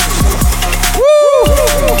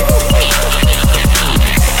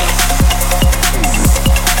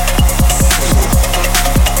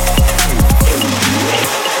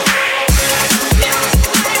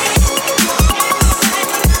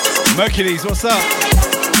 Mercules, what's up?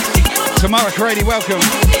 Tamara Carady, welcome.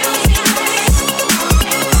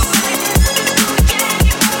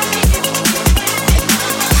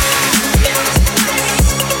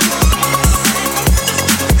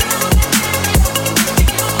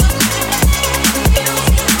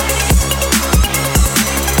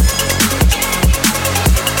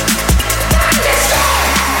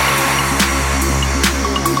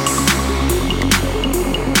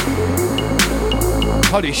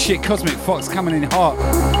 Holy shit, Cosmic Fox coming in hot.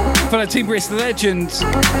 Follow Team Brisk Legends.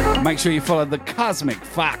 Make sure you follow the Cosmic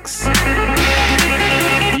Fox.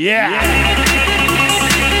 Yeah.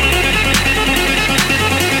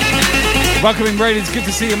 Welcome in, Raiders. Good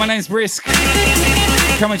to see you. My name's Brisk.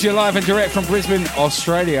 Coming to you live and direct from Brisbane,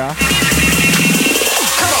 Australia.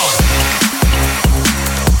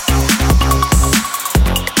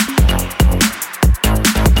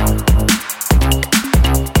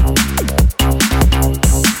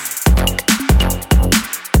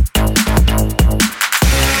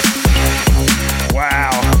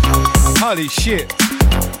 Holy shit.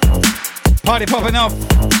 Party popping off.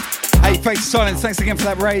 Hey, Fate to Silence, thanks again for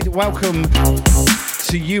that raid. Welcome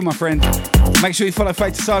to you, my friend. Make sure you follow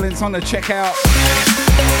Fate to Silence on the checkout.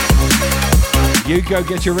 You go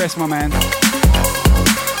get your rest, my man.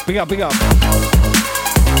 Big up, big up.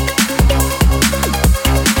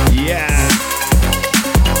 Yeah.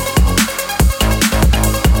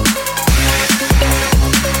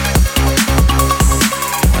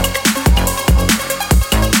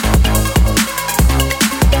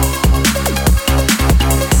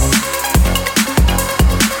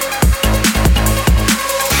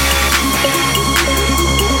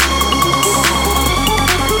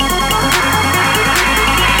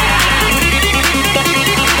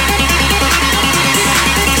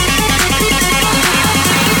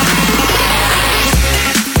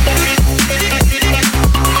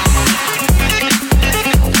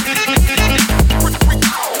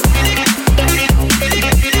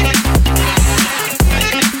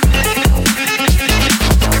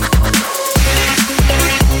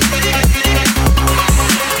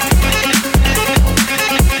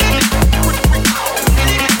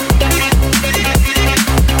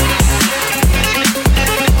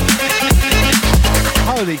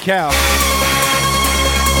 cow.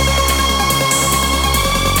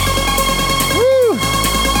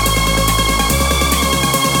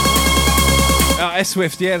 S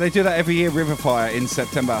Swift, yeah, they do that every year, Riverfire, in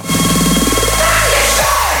September.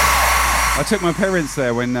 I took my parents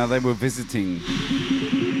there when they were visiting.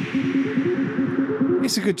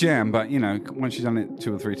 It's a good jam, but, you know, once you've done it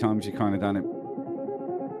 2 or 3 times, you kind of done it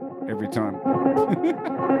every time.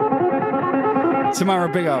 Tamara,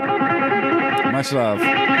 big up. Much love.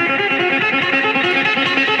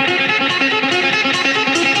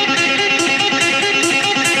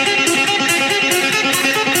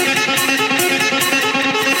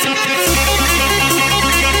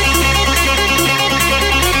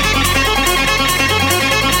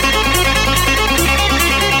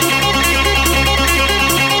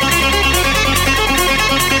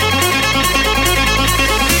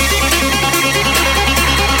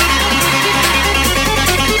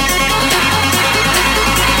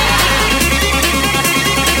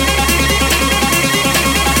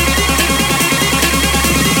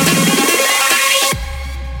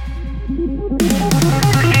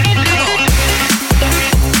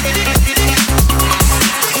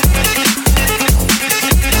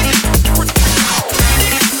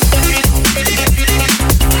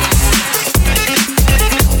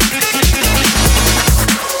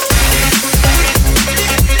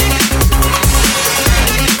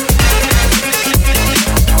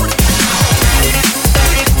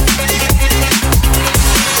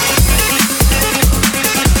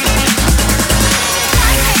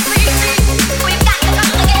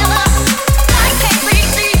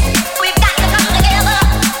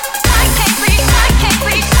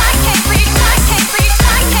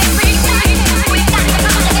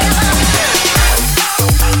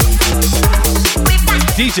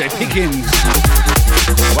 DJ Pickens.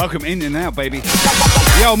 Welcome in and out, baby.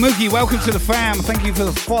 Yo, Mookie, welcome to the fam. Thank you for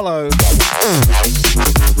the follow.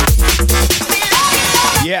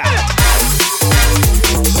 Yeah.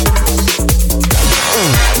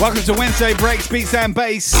 Welcome to Wednesday Breaks, Beats and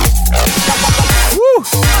Bass. Woo!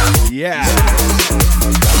 Yeah.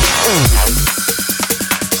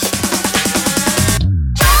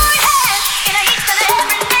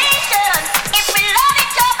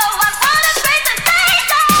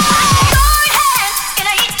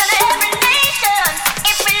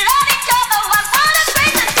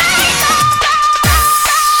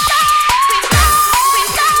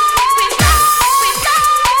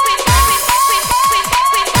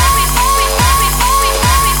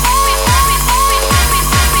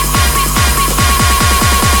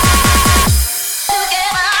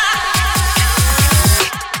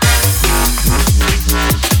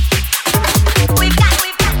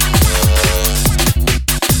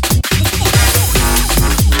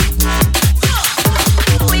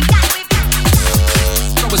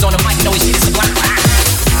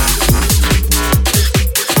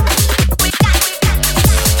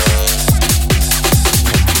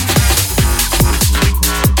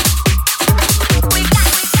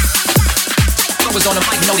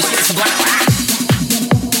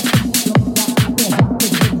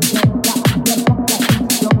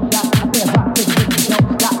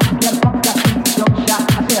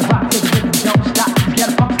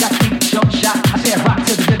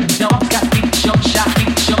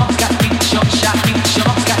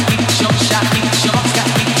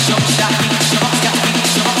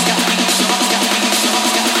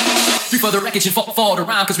 Forward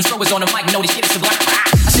around, cause we're always on the mic, know this shit is a black.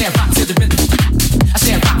 I say rock to the rhythm. I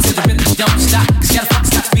say rock to the rhythm, don't stop, cause you gotta fuck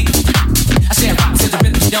stop speed. I say rock to the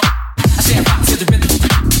rhythm, don't. I say rock to the rhythm.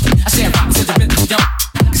 I say rock to the rhythm, don't.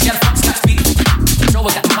 Cause you gotta fuck stop speed. Control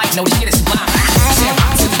got the mic, know this shit is a black. I say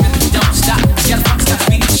rock to the rhythm, don't stop, cause you gotta fuck stop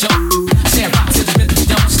speed. Show. I say rock to the rhythm,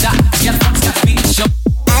 don't stop, cause you gotta fuck stop speed. Show.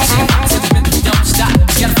 I say rock to the rhythm, don't stop,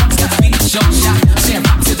 cause you gotta fuck stop speed. Show. I say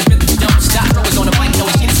rock to the rhythm, don't stop, always on the mic, know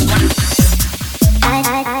this shit is a black.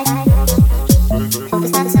 Hope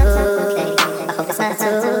it's not too late. I hope it's not too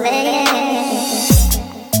late.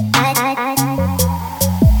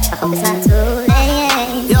 I hope it's not too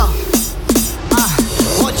late. Yo,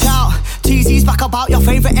 watch out. TZ's back about your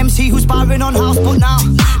favorite MC who's barring on house, but now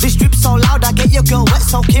this drip's so loud I get your girl wet,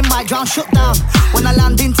 soaking my drown, shut down. When I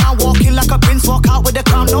land in town, walking like a prince, walk out with a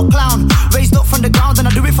crown, no clown. Raised up from the ground, and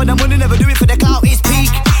I do it for the money, never do it for the clout. It's peak,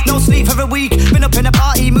 no sleep every week. Been up in a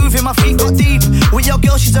party, moving my feet, got deep. With your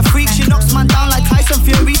girl, she's a freak. She knocks man down like Tyson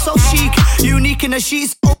Fury, so chic. Unique in the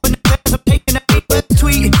sheets, open the curtains, I'm taking a beat with a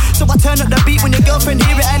tweet. So I turn up the beat when your girlfriend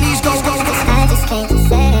hear it and he's go. I just came to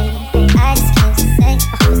say, I just came to say,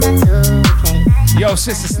 I hope it's not too late. Yo,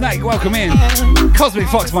 Sister Snake, welcome in. Cosmic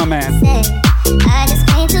Fox, my man. I just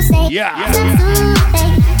came to say, yeah. it's not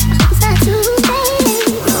too late.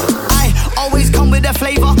 I always come with a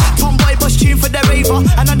flavour. Tomboy bust tune for the raver.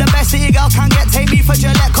 And I'm the best city girl can get. Take me for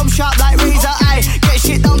Gillette, come sharp like razor. I get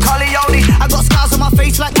shit done, Corleone. I got scars on my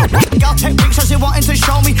face like girl take pictures they wanting to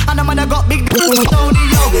show me. And the man I got big Tony,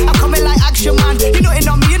 yo. I'm coming like action man. You nothing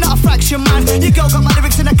on me, you're not a fraction man. Your girl got my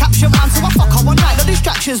lyrics in the caption man. So I fuck her one night, no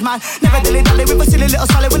distractions man. Never dilly dally with a silly little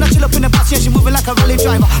sally. When I chill up in the past, yeah, she moving like a rally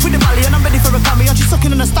driver. With the valley and I'm ready for a family. And she's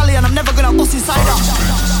sucking on a stallion, I'm never gonna bust inside her.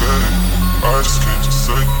 I just came to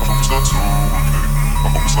say, I hope it's not too late. I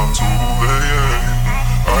hope it's not too late.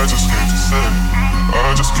 I just came to say,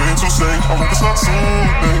 I just came to say, I hope it's not too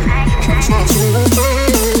late. I hope it's not too late.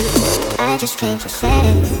 I just came to say,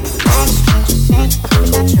 I just came to say, I hope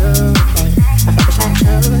it's not too late. I hope it's not too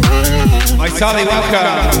late. Hi Sally, welcome.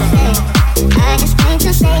 I just came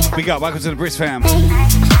to say, Big up, welcome to the Brisk fam. I hope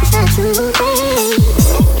it's not too late.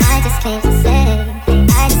 I just came to say,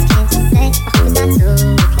 I just came to say, I hope it's not too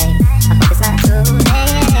late. I hope it's not too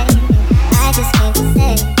late. I just came to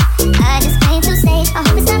say, I just came to say, I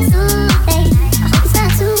hope it's not too late. I hope it's not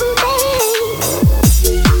too late.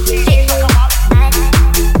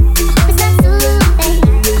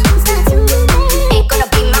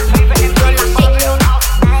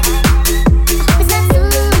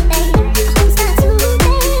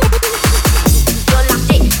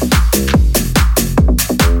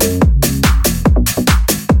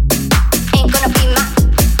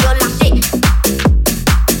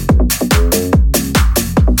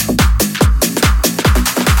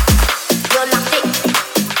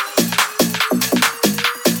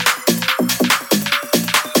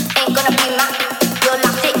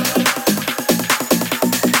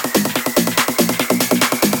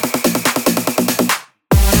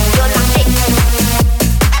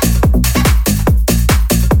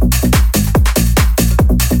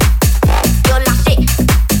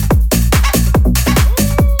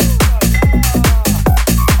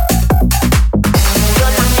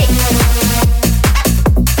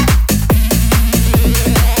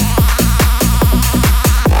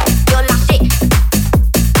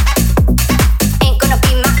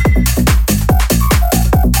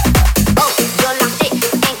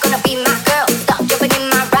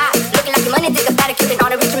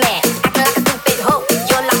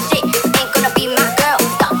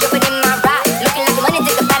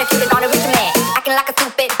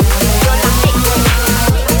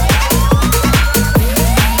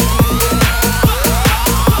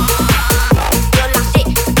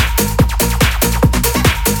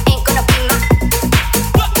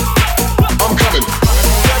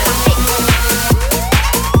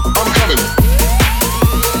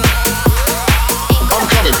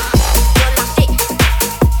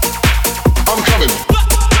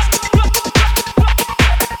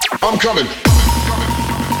 coming.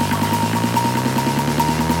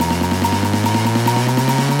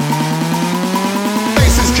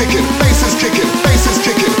 Bass is kicking, bass is kicking, bass is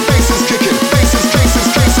kicking, bass is kicking, bass is, bass is,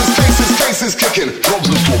 bass is, bass is, bass is kicking. Drums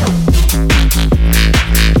is kicking.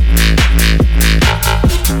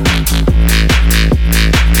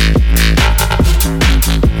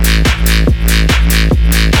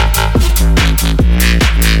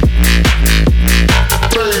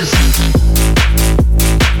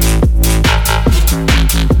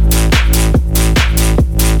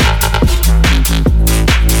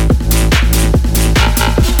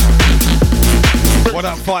 What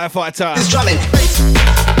up, firefighter? It's drumming.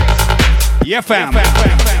 Yeah, fam.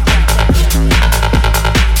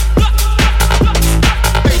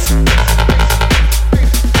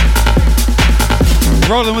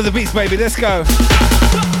 Rolling with the beats, baby. Let's go.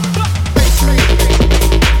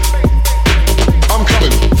 I'm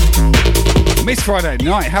coming. Miss Friday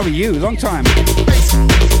night. How are you? Long time.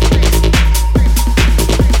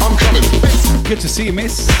 I'm coming. Good to see you,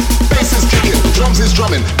 miss. Bass is kicking, drums is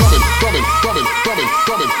drumming, drumming, drumming, drumming, drumming,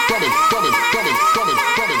 drumming, drumming, drumming, drumming, drumming,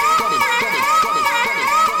 drumming, drumming, drumming, drumming,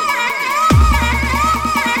 drumming.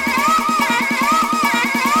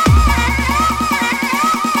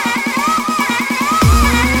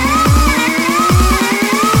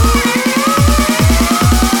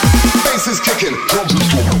 Bass is kicking, drums is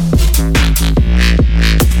drumming.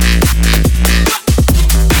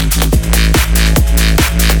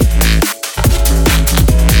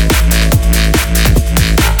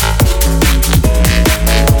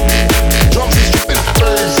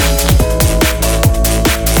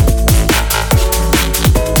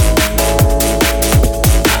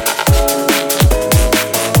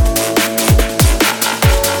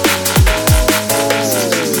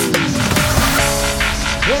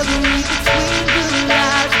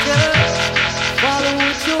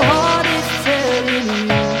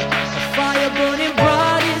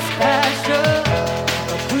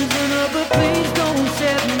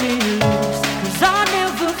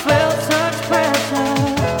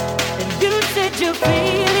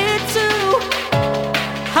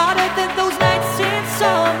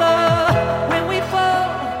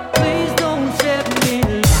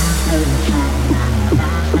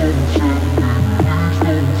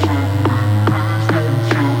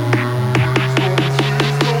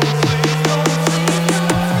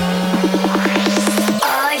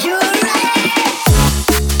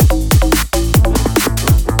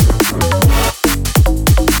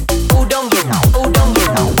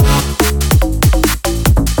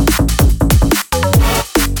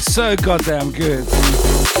 So goddamn good.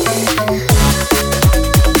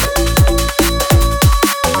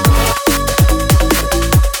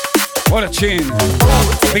 What a tune.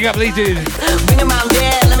 Big up Lee Dude. Bring him out,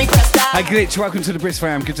 yeah, let me press that. Hi Glitch, welcome to the Brisk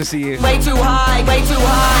fam. Good to see you. Way too high, way too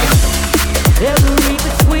high. Every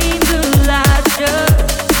between the lines,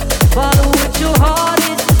 just follow what your heart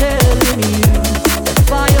is telling you.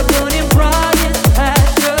 Fire burning bright is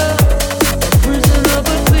passion. A prisoner,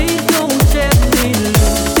 but please don't set me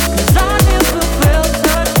loose. 'Cause I never felt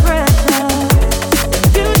such pressure.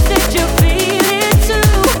 You said you feel it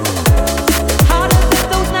too. Harder than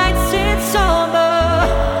those nights in summer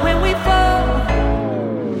when we fall.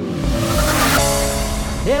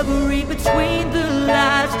 Every between the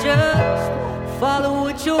lines, just follow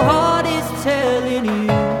what your heart is telling you.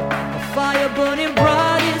 A fire burning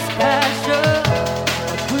bright is passion.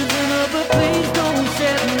 A prisoner, but please don't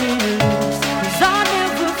set me loose. 'Cause I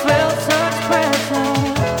never felt such pressure.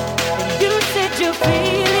 And you said you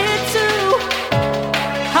feel it too.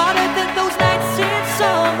 Harder than those nights in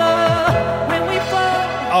summer when we fall.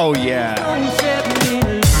 Oh yeah. Don't set me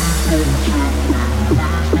loose.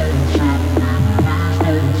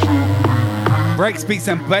 Breaks, beats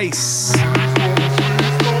and bass.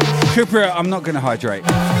 Cooper, I'm not going to hydrate.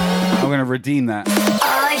 I'm going to redeem that.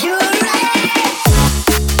 Are you ready?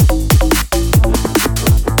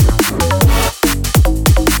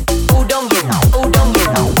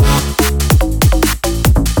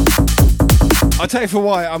 I'll tell you for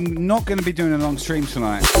why, I'm not going to be doing a long stream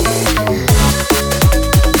tonight.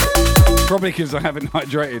 Probably because I haven't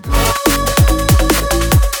hydrated.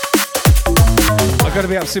 I've got to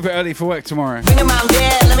be up super early for work tomorrow. Bring him out,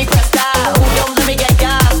 yeah, let me press that. Oh, don't let me get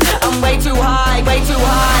gas. I'm way too high, way too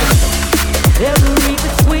high. Every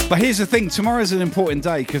between. But here's the thing, tomorrow's an important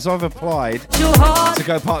day because I've applied to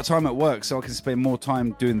go part-time at work so I can spend more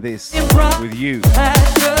time doing this with you.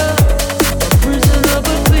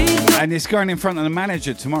 And it's going in front of the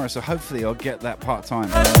manager tomorrow, so hopefully I'll get that part-time.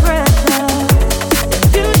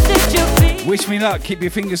 Wish me luck, keep your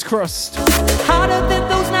fingers crossed. Harder than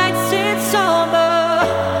those nights in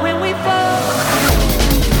summer when we fall.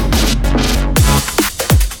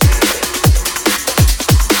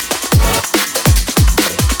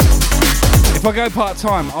 If I go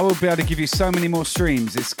part-time, I will be able to give you so many more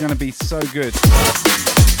streams. It's going to be so good.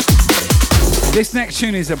 This next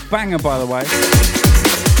tune is a banger, by the way.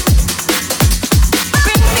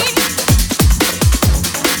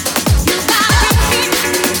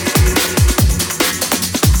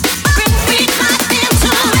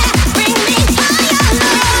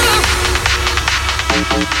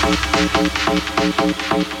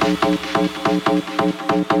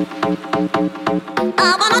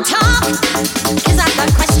 I wanna talk, 'cause I've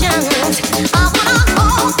got questions. I wanna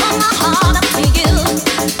open my heart up to you.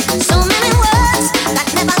 So many words that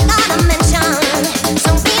never gotta mention. So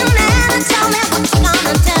be a man and tell me what you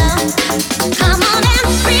gonna do. Come on and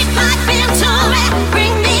breathe right into me.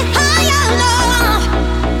 Bring me higher, love.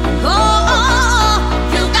 Oh,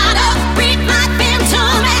 you gotta breathe right into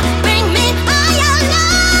me. Bring me higher,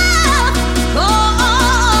 love.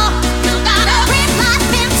 Oh, you gotta breathe right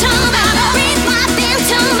into me. Breathe right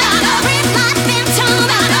into me. Breathe right into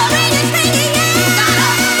me. Bring it, yeah.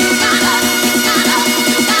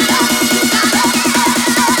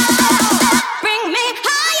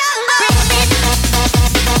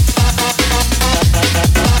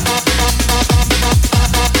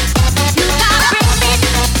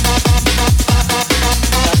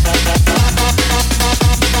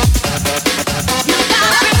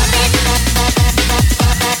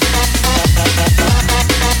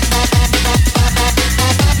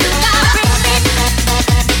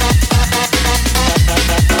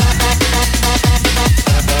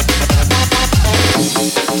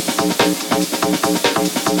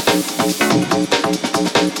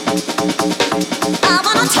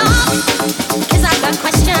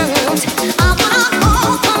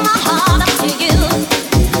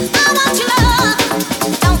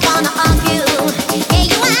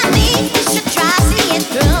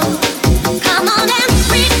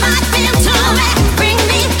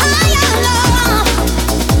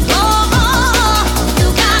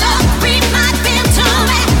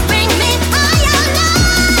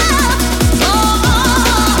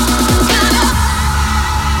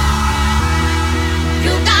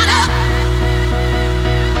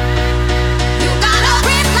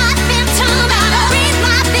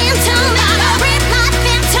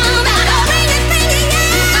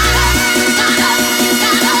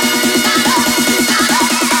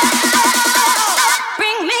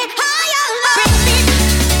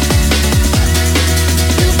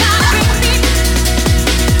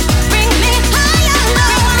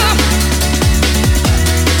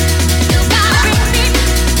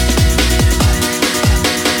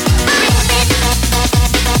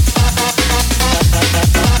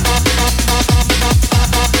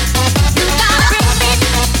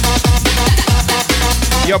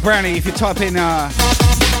 Yo, Brownie, if you type in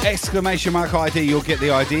exclamation mark ID, you'll get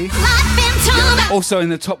the ID. Also, in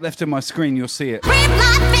the top left of my screen, you'll see it. I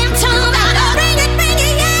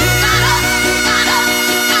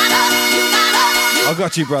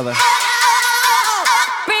got you, brother.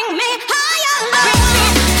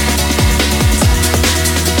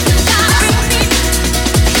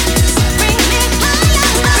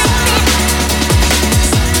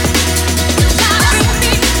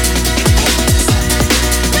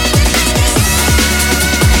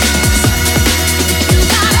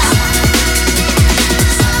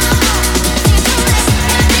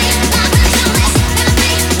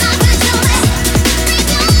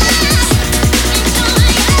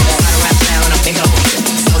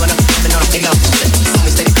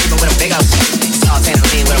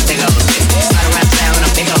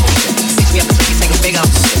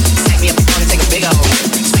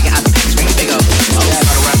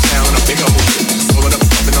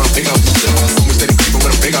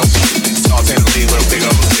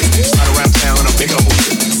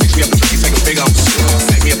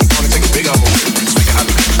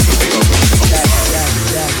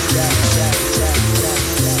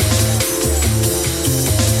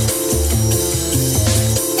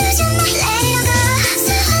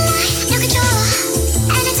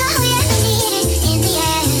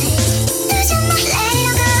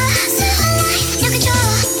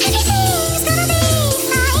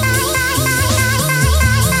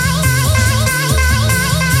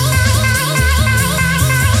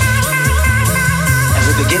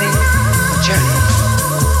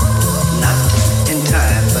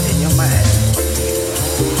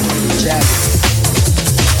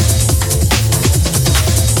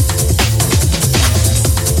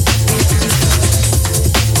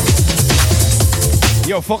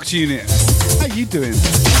 Fox Unit, how you doing?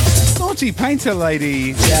 Naughty painter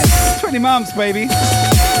lady, 20 months, baby.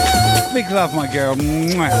 Big love, my girl.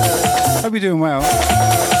 Mwah. Hope you're doing well.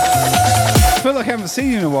 Feel like I haven't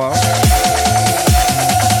seen you in a while.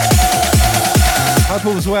 Hope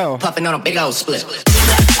all's well. Puffing on a big old split.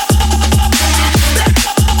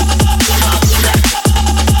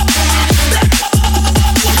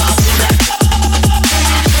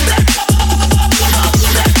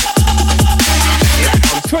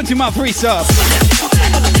 $20 free sub.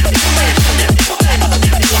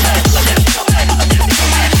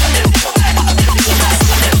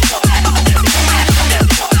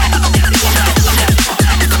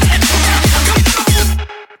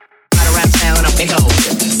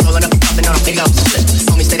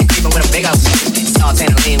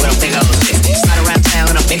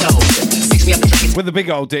 With a big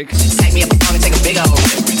old dick. Take me up and take a big old.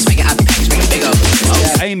 Swing it out the package, make a big old.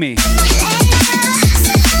 Amy.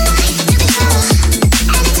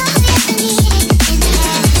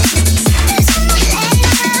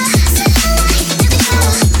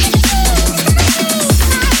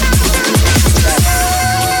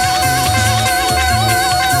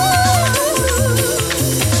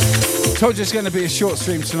 Told you it's going to be a short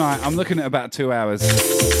stream tonight. I'm looking at about 2 hours.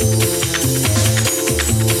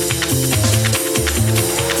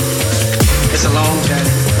 It's a long journey.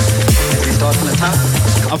 As we start from the top.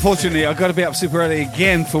 Unfortunately, I've got to be up super early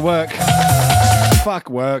again for work.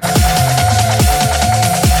 Fuck work.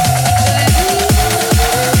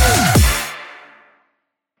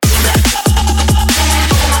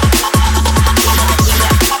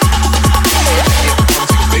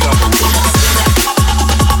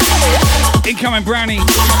 Incoming brownie.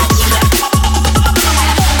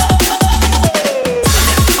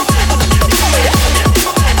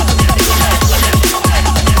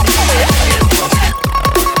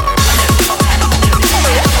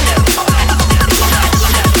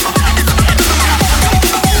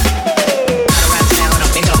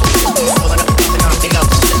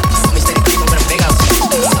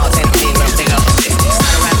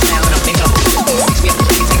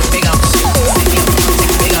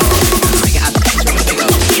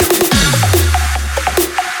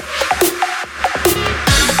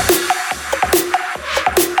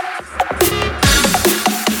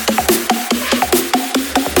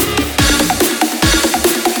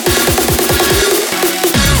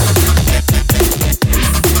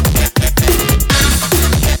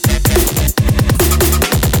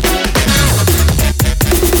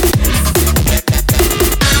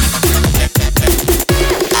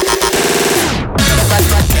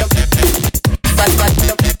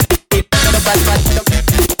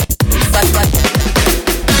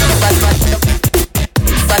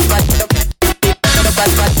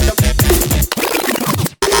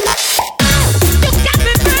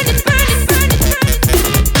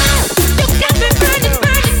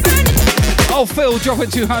 Phil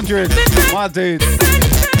dropping 200. My dude.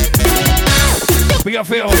 We got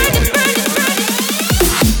Phil.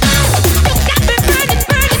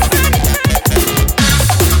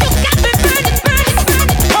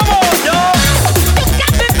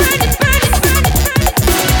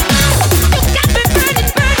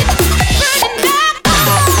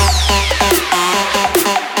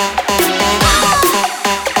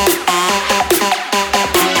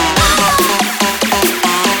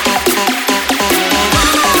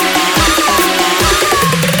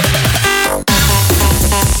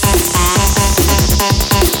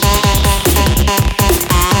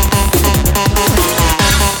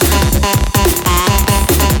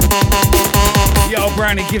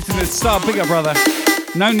 Brownie gifted a star. Big up, brother.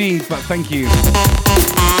 No need, but thank you.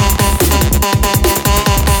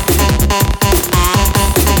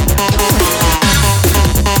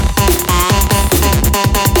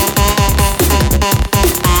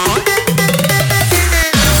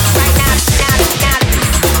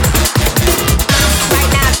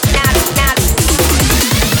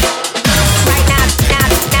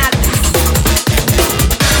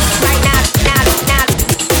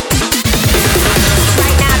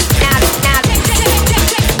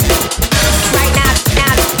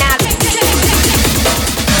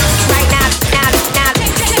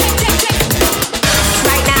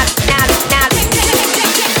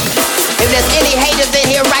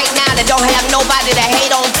 Don't have nobody to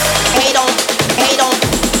hate on, hate on, hate on,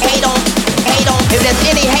 hate on, hate on. If there's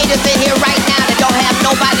any haters in here right now that don't have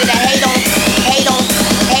nobody to hate on, hate on,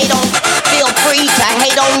 hate on, feel free to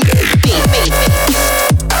hate on me.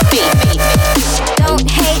 Don't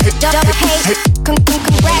hate,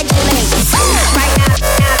 congratulate. Right now.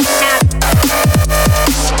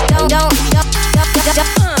 Don't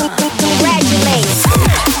congratulate.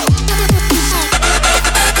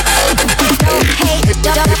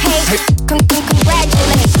 Don't hate, congratulate.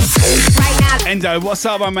 Right now. Endo, what's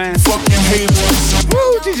up, my man? Fucking hate.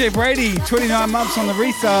 Woo, DJ Brady, 29 months on the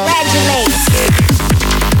restart. Congratulate.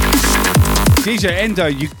 DJ Endo,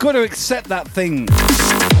 you got to accept that thing.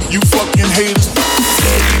 You fucking haters.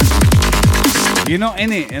 You're not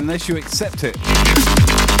in it unless you accept it.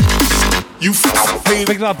 You fucking haters.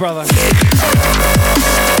 Big love, brother.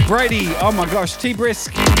 Brady, oh my gosh, T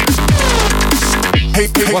Brisk. Hey,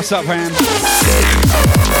 what's up, Ham?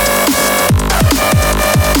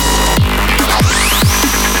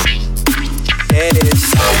 It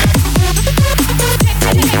is.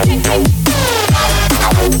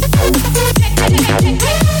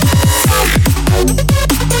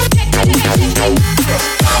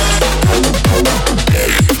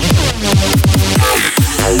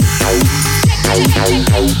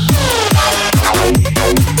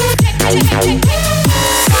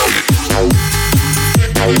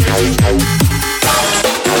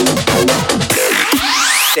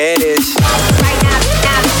 There it is.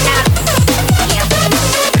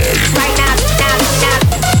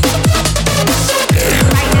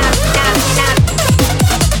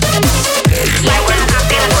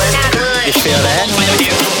 You feel that?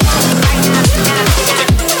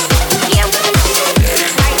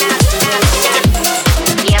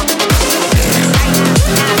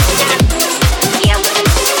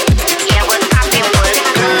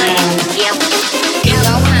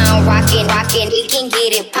 We can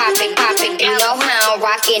get it poppin', poppin'. You know how I'm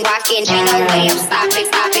rockin', rockin'. Ain't no way I'm stoppin',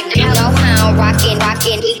 stoppin'. You know how I'm rockin',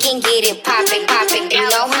 rockin'. We can get it poppin', poppin'. You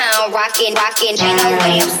know how I'm rockin', rockin'. Ain't no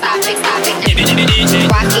way I'm stoppin', stoppin'.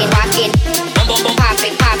 Rockin', rockin'.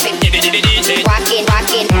 Poppin', poppin'. Rockin',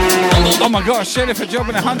 rockin'. Oh my gosh, Jennifer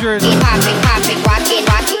dropping 100. Poppin', poppin'. Rockin',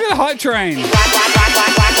 rockin'. Look at the hype train. Rock, rock, rock,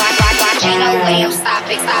 rock, rock, rock, rock, rock. Ain't no way I'm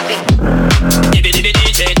stoppin', stoppin'.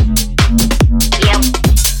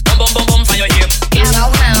 You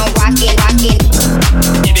know how I'm rockin', rockin'.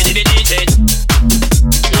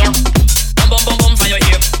 Yeah.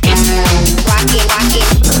 Rockin',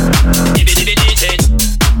 rockin'.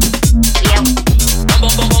 Yeah.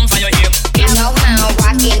 You know how I'm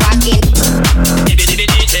rockin', rockin'.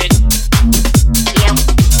 Yeah.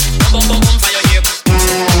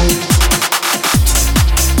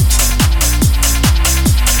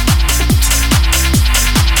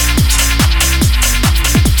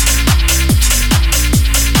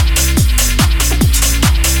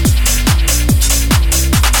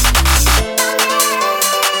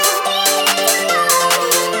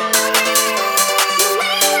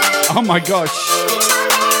 Oh my gosh.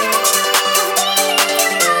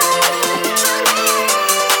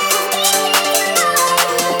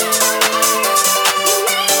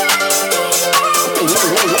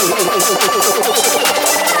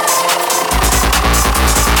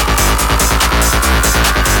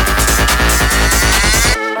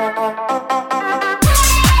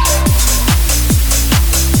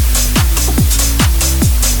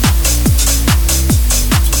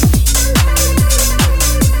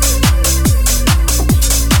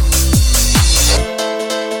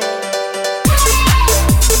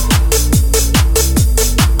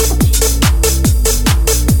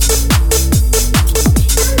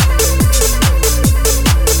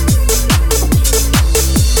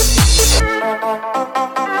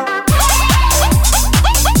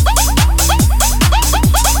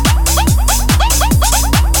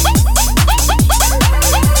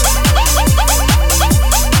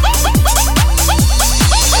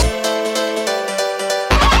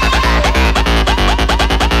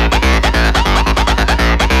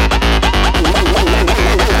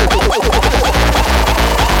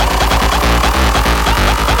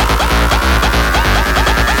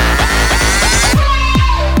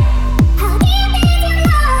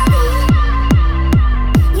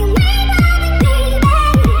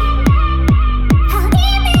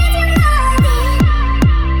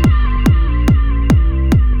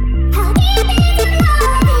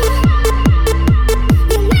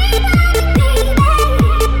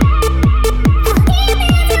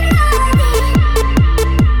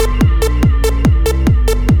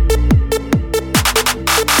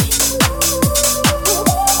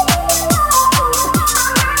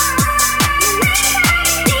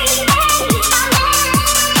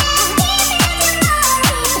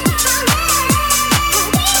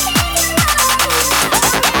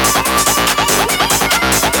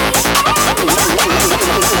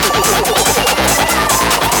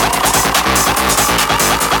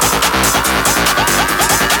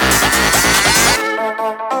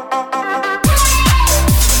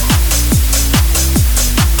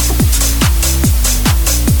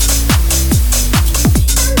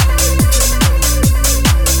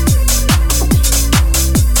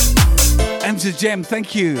 a gem,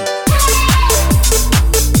 thank you.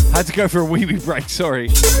 Had to go for a wee break, sorry.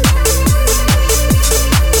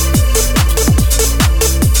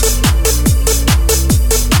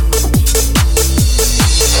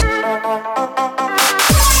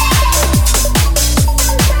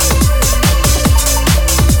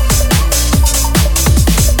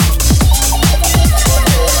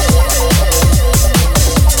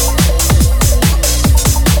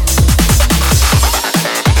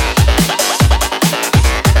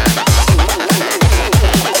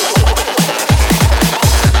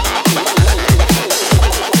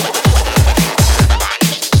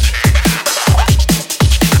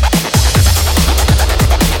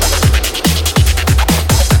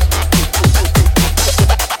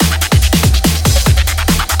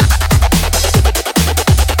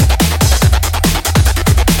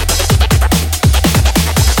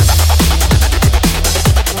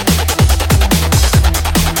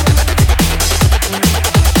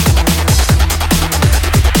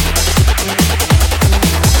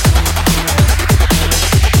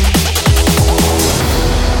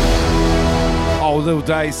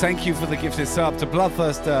 Days, thank you for the gifted sub to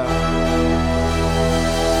Bloodthirster.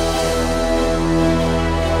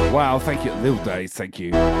 Wow, thank you, Lil Days, thank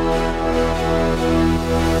you.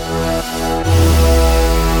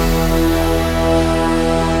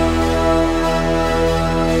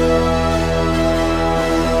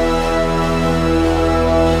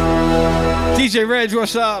 DJ Reg,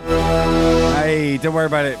 what's up? Hey, don't worry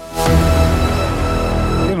about it.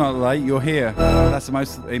 You're not late, you're here. That's the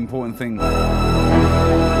most important thing.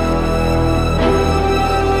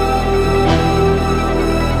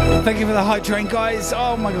 Thank you for the hype train, guys.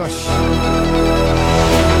 Oh my gosh.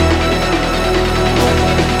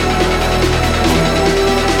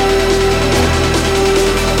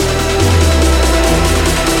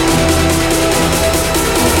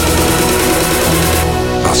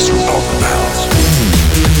 Us through all the bounds.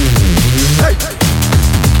 Hey!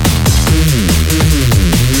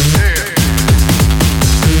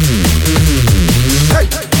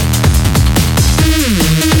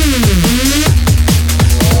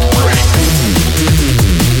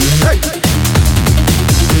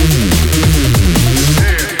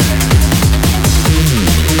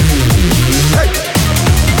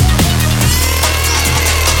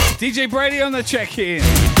 DJ Brady on the check-in.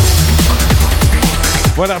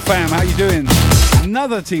 What up, fam? How you doing?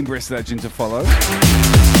 Another Team Brisk legend to follow.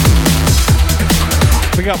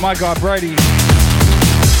 Pick up my guy Brady.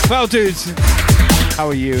 Well, dudes, how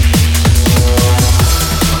are you?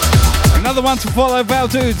 Another one to follow. Val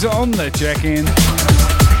dudes on the check-in.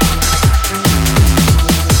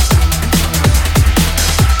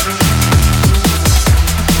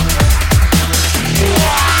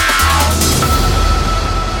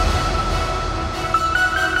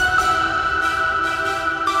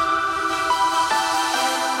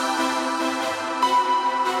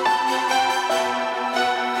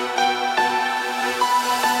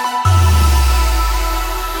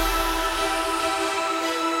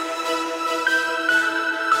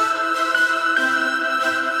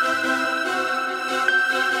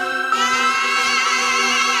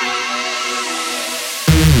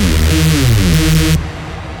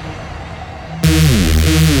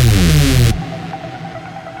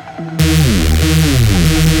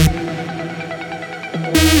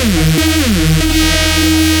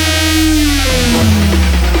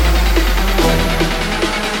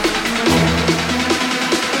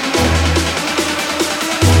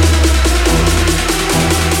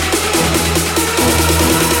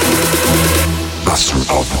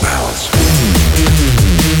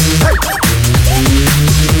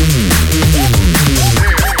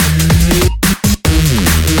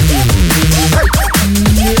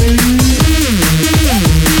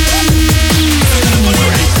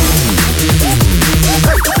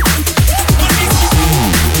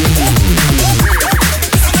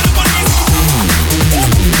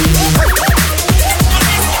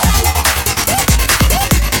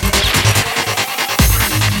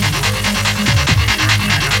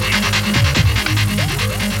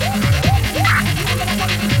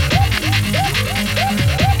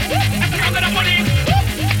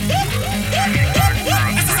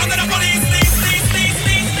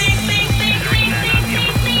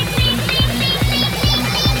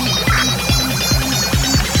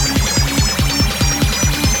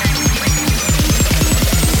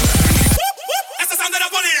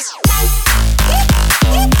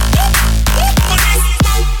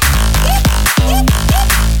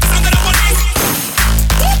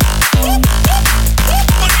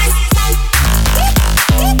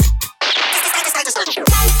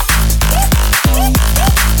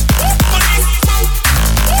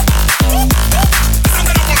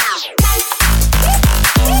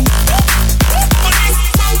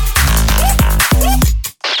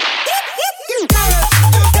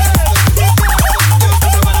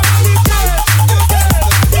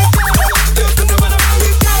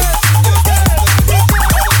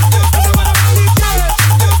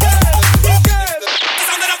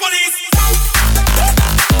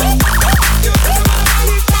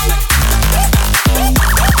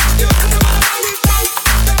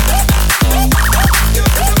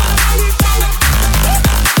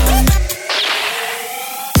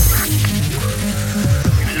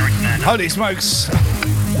 Holy smokes.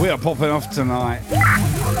 We are popping off tonight.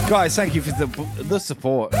 Guys, thank you for the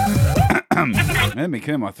support. Let me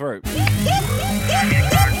clear my throat.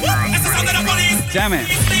 Damn it.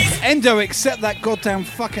 Endo, accept that goddamn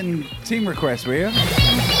fucking team request, will you?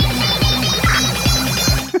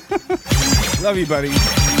 Love you, buddy.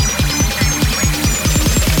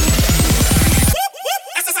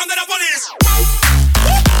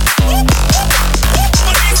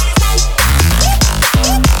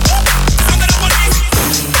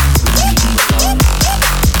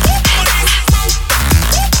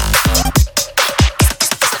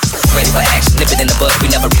 In the book, we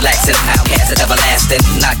never relaxing. Outcast is everlasting,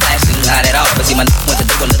 not clashing, not at all. But see, my want to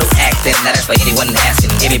do a little acting. Now that's for anyone asking.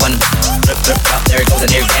 Anyone rip up, there goes an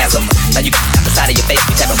orgasm. Now you out the side of your face,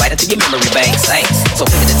 we tapping right into your memory bank. Thanks. So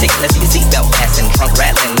pick the ticket, let's see your seatbelt fasten. Trunk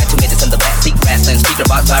rattling, like 2 minutes in the back seat wrestling. Speaker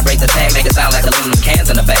box vibrate the tag, make it sound like aluminum cans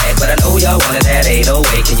in the bag. But I know y'all wanted that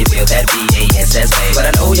 808. Can you feel that BASS bass? But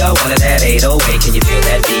I know y'all wanted that 808. Can you feel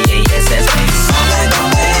that BASS bass?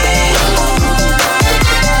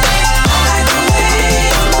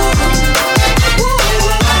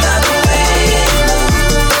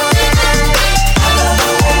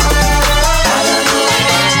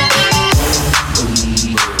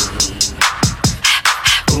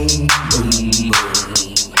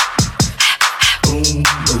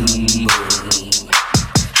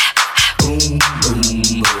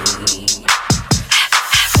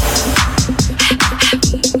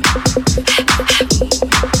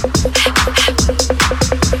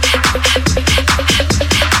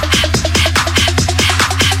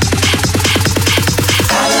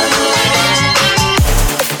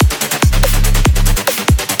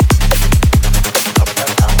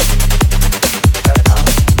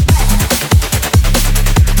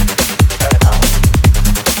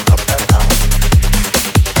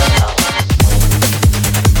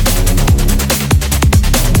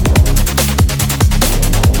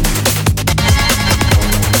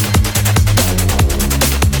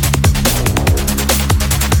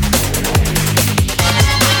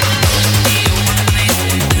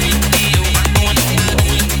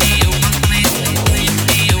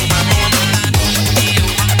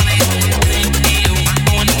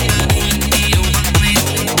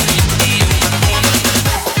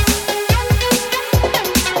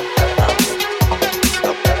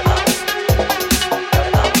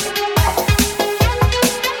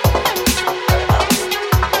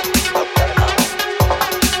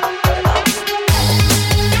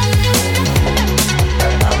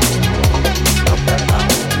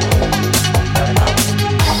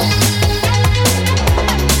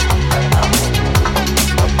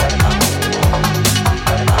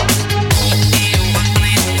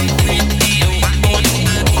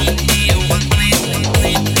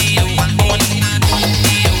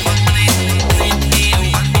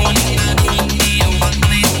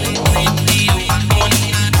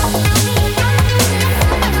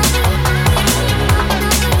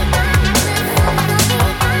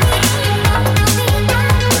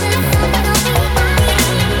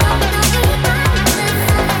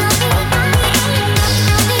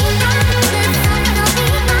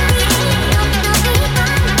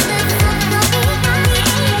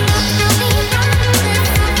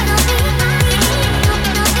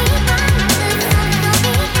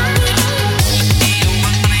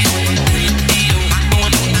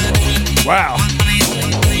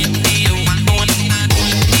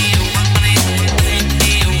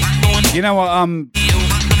 You know what? I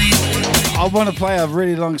want to play a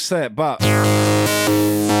really long set, but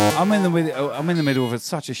I'm in the middle of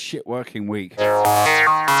such a shit working week.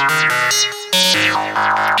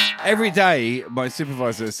 Every day, my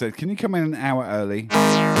supervisor said, "Can you come in an hour early?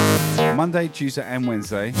 Monday, Tuesday, and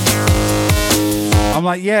Wednesday." I'm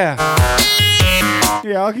like, "Yeah,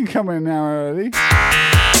 I can come in an hour early."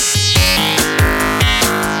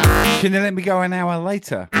 Can they let me go an hour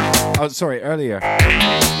later? Oh, sorry, earlier.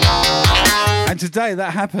 And today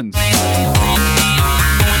that happened.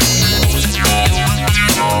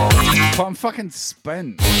 But I'm fucking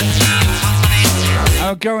spent.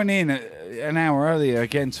 I'm going in an hour earlier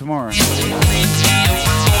again tomorrow.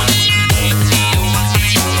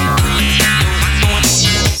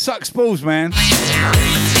 Sucks balls, man.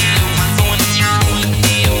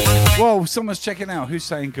 Whoa, someone's checking out. Who's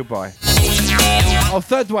saying goodbye? Oh,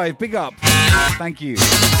 Third Wave, big up. Thank you.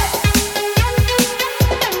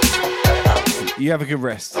 You have a good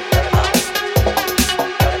rest.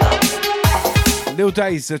 Lil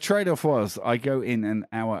Days, the trade-off was I go in an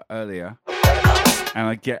hour earlier and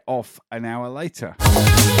I get off an hour later.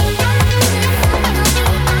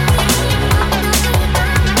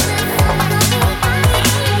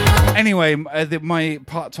 Anyway, my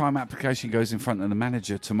part-time application goes in front of the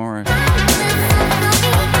manager tomorrow.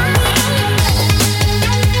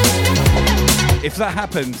 If that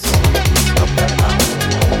happens,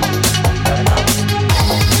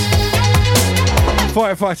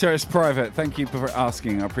 Firefighter is private. Thank you for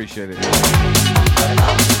asking. I appreciate it.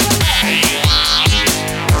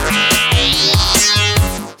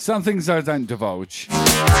 Some things I don't divulge.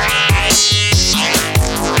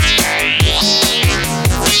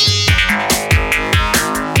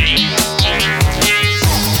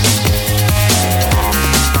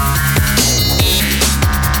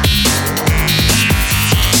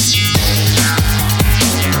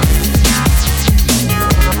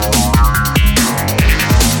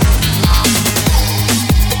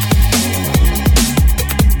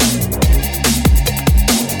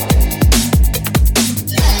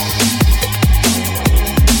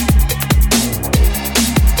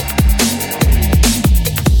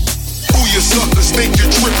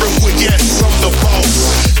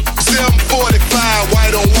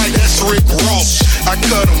 I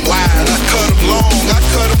cut them wide, I cut them long, I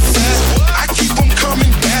cut them fat. I keep them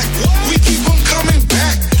coming back, we keep them coming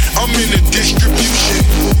back. I'm in the distribution,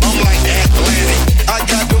 I'm like Atlantic. I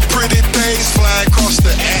got them pretty things flying across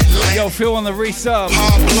the Atlantic. Yo, Phil on the resub.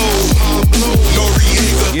 Pablo,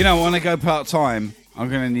 Noriega. You know, when I go part-time, I'm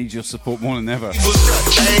going to need your support more than ever.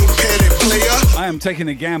 I am taking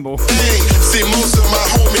a gamble. See, most of my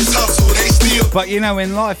homies hustle, they steal. But you know,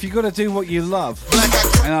 in life, you got to do what you love.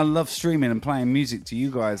 And I love streaming and playing music to you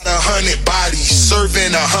guys. 100 bodies,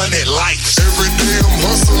 serving 100 lives. Every day I'm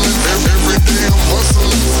hustling, every day I'm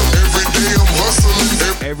hustling, every day I'm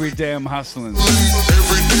hustling. Every day I'm hustling.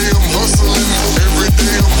 Every day I'm hustling, every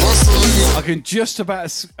day I'm hustling. I can just about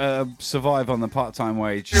survive on the part-time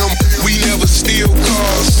wage. We never steal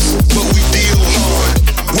cars, but we deal hard.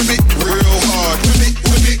 Whip it real hard,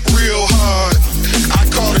 whip it real hard. I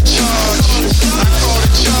call the charge, I call the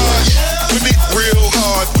charge. Whip it real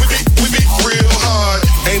hard, whip it real hard.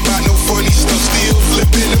 Ain't about no funny stuff, still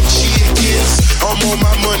flipping them chickens. I'm on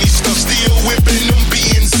my money stuff, still whipping them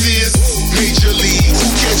BNCs. Major league, who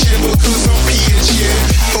catching because I'm PNG.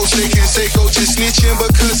 Coach they can say coach is snitching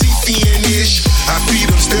because he fiendish. I feed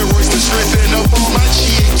them steroids to strengthen up all my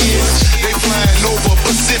chickens. They flying over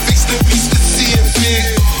Pacifics to be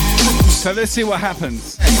specific. So let's see what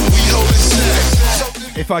happens.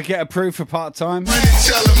 If I get approved for part-time,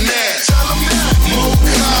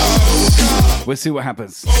 we'll see what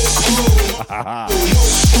happens.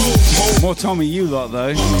 More Tommy you lot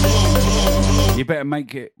though. You better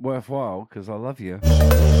make it worthwhile because I love you.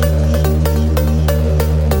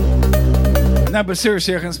 No, but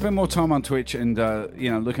seriously, I can spend more time on Twitch and,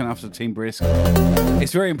 looking after Team Brisk.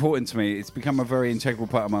 It's very important to me. It's become a very integral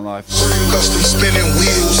part of my life. Custom spinning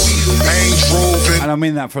wheels, and I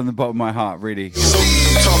mean that from the bottom of my heart, really.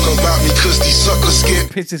 Talk about me cause these suckers get.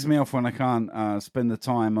 It pisses me off when I can't spend the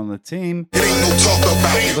time on the team. It ain't no talk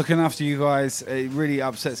about it. Looking after you guys, it really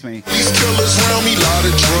upsets me. These killers round me, lot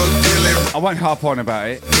of drug dealing. I won't harp on about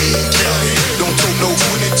it. Don't take no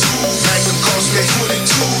 22. Magnum cost me 22.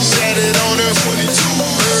 Set it on her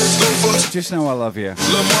 22. Just know I love you.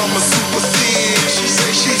 Lil' mama super thin. She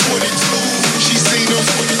say she's 22. She seen them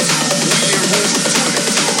 22. We in room 22.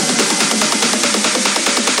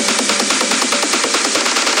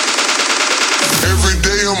 Every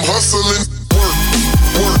day I'm hustling. Work.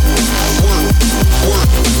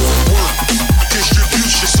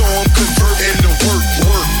 Distribution, so I'm converting to work.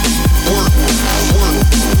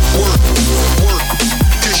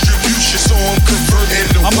 Distribution, so I'm converting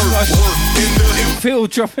to work. Phil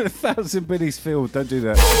dropping 1,000 biddies. Phil, don't do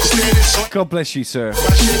that. God bless you, sir.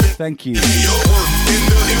 Thank you.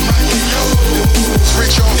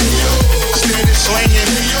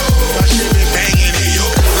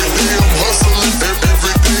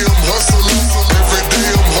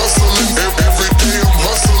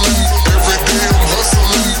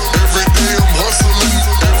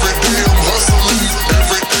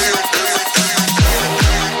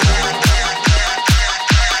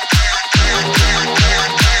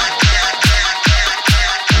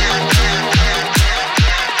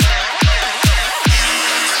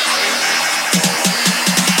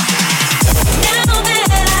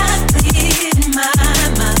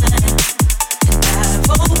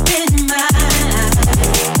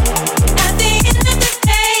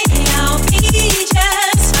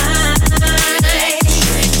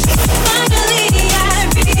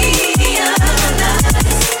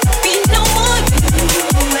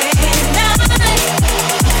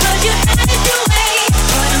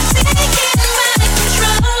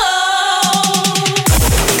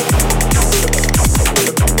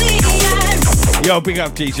 Yo, big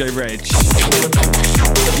up DJ Reg.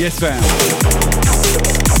 Yes, fam.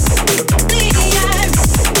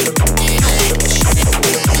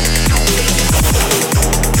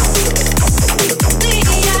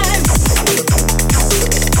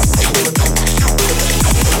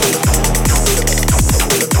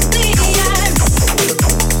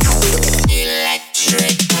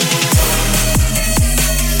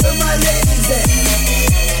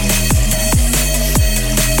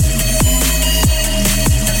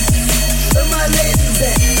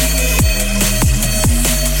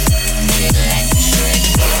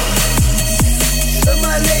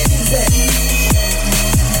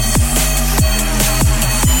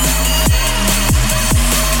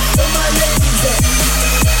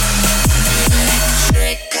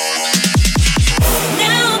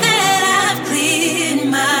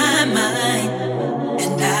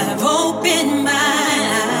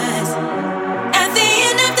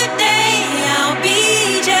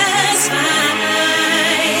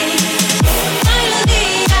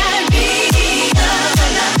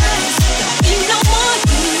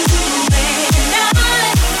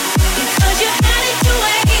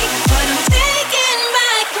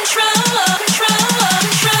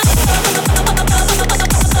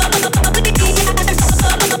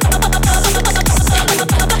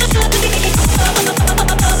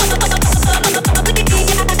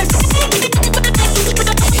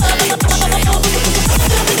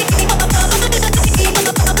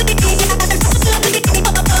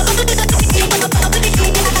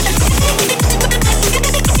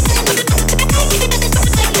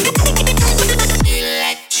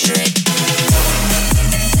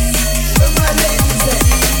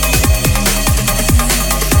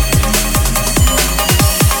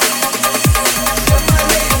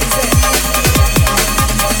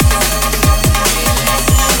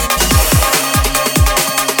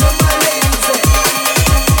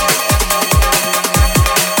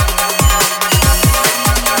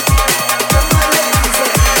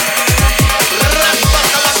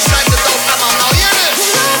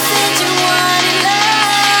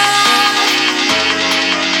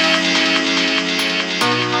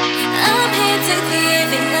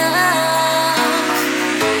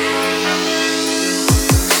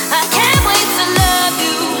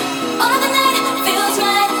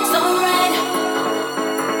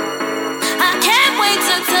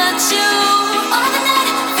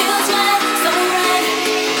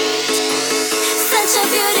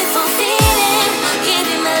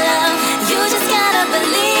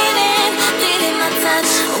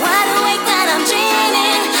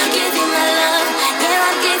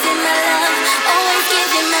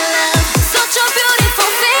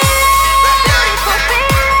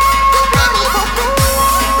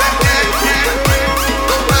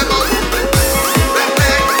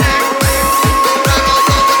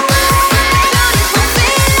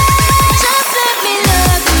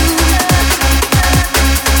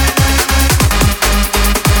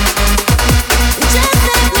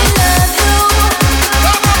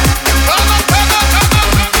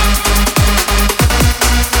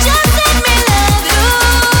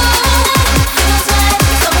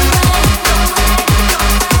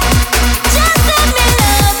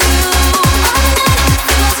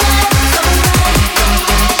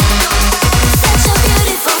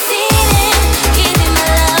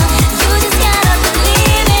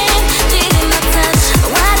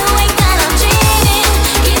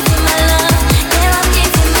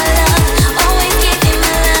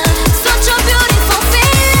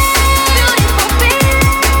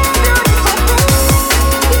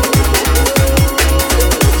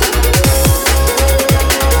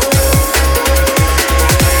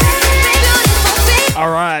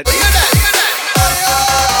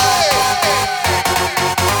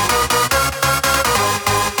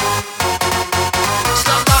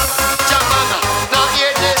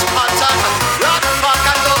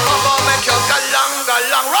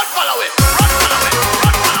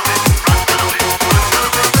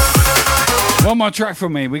 One more track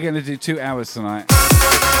from me. We're going to do 2 hours tonight.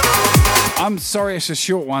 I'm sorry it's a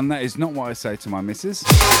short one. That is not what I say to my missus.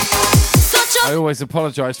 I always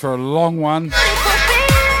apologise for a long one.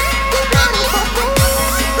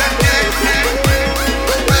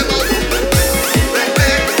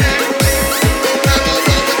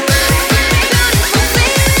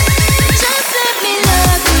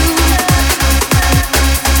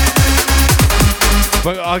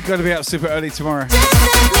 But I've got to be out super early tomorrow.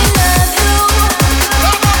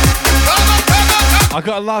 I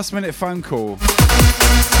got a last minute phone call.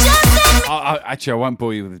 Actually, I won't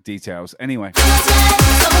bore you with the details. Anyway.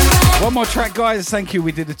 One more track, guys. Thank you.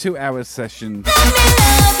 We did a 2 hour session.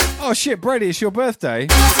 Oh, Oh shit, Brady, it's your birthday.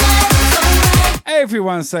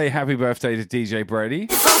 Everyone say happy birthday to DJ Brady.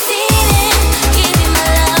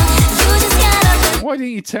 Why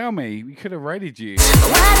didn't you tell me? We could have rated you.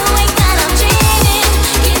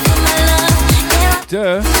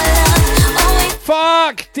 Duh.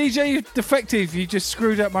 Fuck! DJ, you defective. You just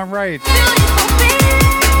screwed up my raid.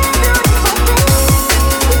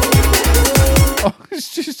 I was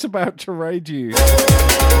just about to raid you.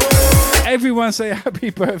 Everyone say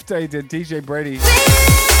happy birthday to DJ Brady.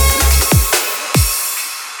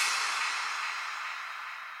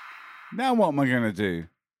 Now what am I going to do?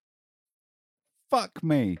 Fuck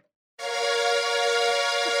me.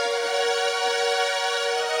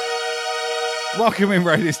 Welcome in,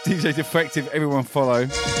 raid. It's DJ Defective. Everyone follow.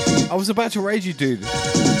 I was about to raid you, dude.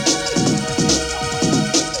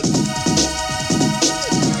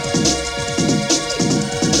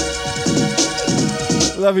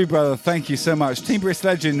 Love you, brother. Thank you so much. Team Brisk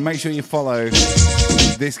Legend, make sure you follow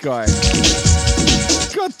this guy.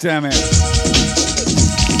 God damn it.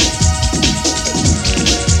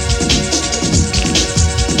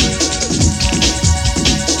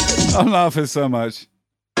 I'm laughing so much.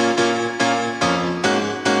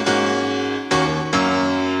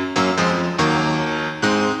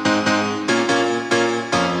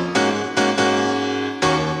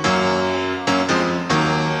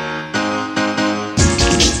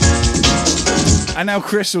 And now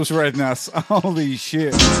Crystal's red us. Holy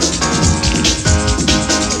shit.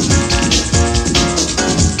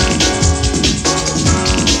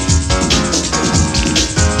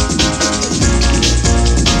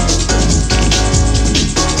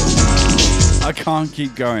 I can't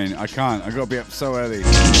keep going. I can't. I got to be up so early.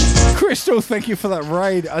 Crystal, thank you for that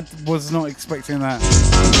raid. I was not expecting that.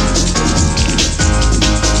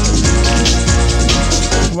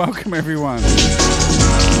 Welcome, everyone.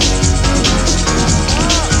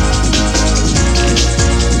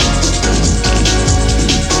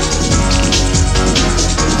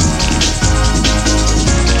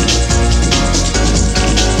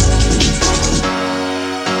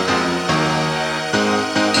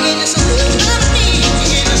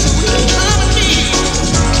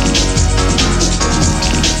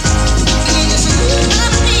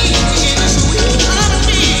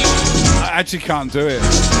 I actually can't do it.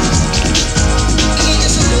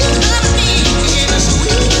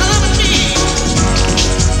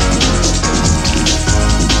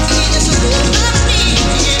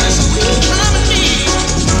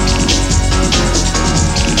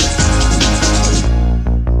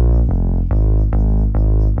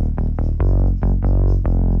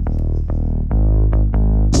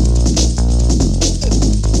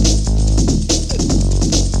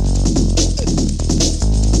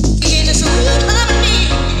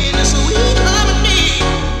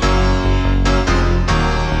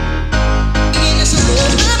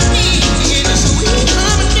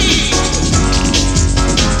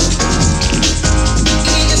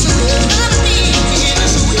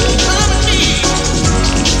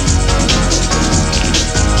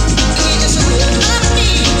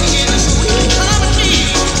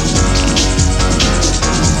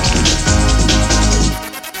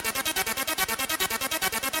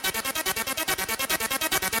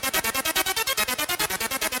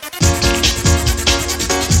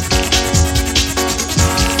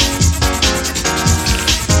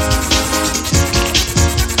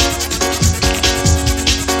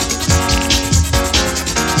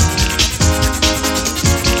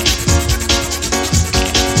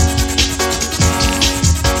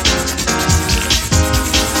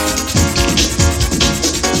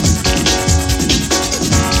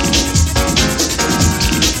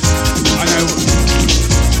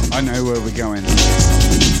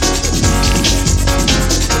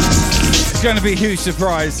 It's going to be a huge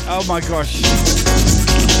surprise. Oh my gosh.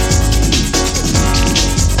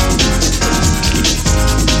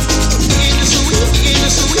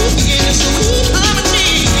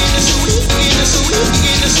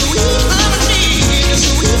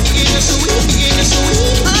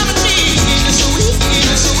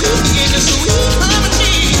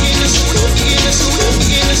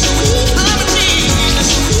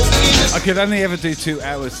 I could only ever do 2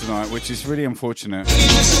 hours tonight, which is really unfortunate.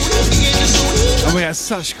 And we had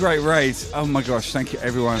such great raids. Oh my gosh, thank you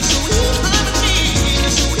everyone.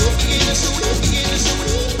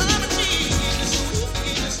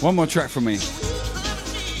 One more track from me.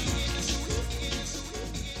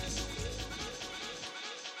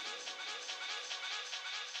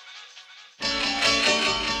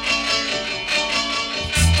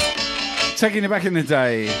 Taking it back in the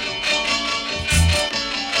day.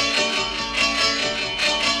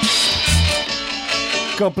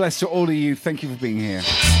 God bless to all of you. Thank you for being here.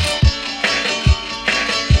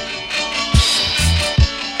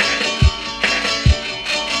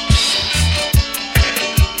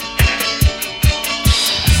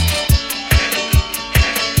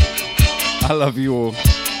 I love you all.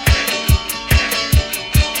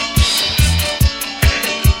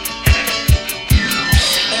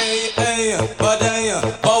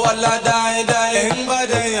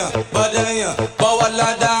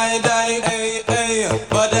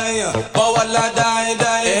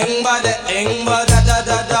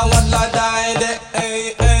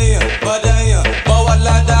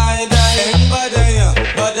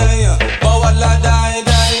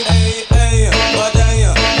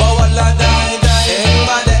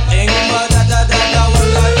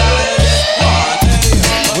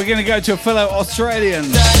 We're going to go to a fellow Australian.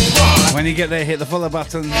 When you get there, hit the follow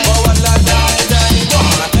button.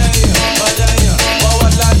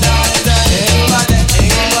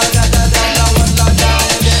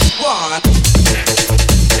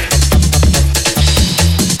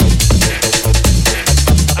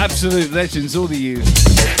 Absolute legends, all of you.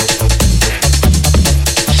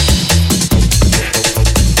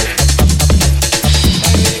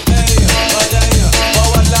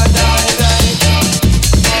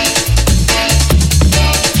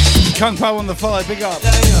 Kung Pao on the follow, big up.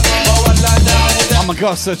 Oh my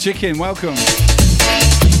gosh, so chicken, welcome.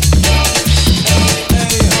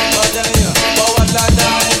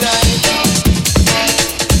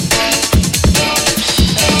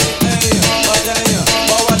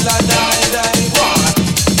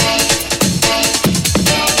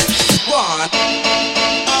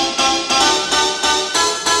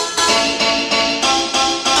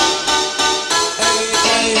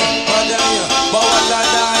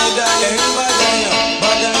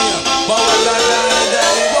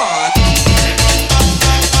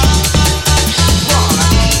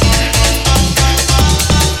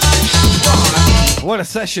 What a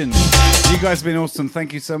session. You guys have been awesome.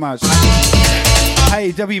 Thank you so much.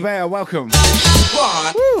 Hey, W Bayer, welcome.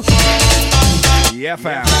 Woo. Yeah,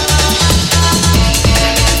 fam.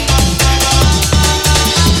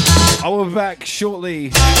 I will be back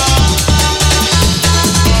shortly.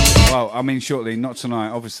 Well, I mean shortly, not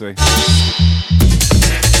tonight, obviously.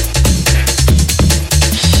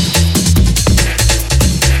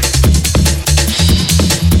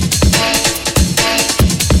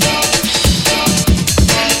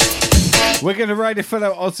 We're going to ride a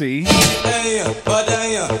fellow Aussie.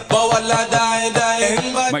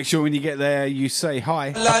 Make sure when you get there you say hi.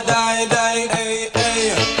 Hit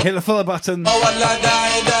the follow button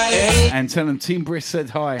and tell them Team Brisk said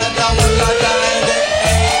hi.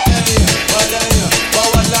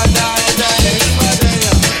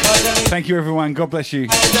 Thank you everyone, God bless you.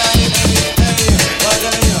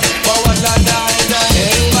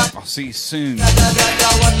 I'll see you soon.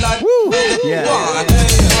 Woo! Yeah.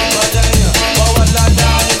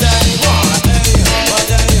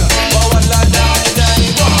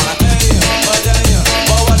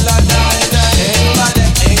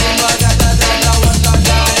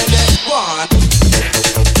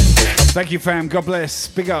 Thank you, fam. God bless.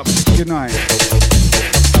 Big up. Good night.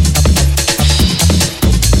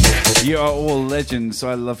 You are all legends.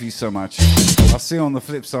 I love you so much. I'll see you on the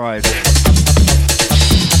flip side.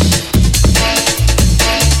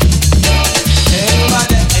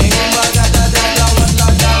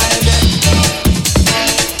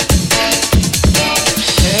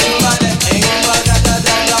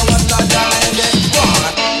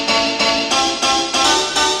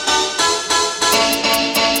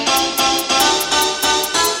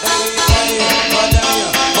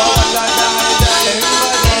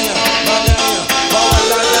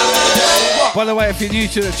 By the way, if you're new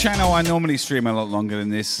to the channel, I normally stream a lot longer than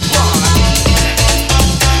this.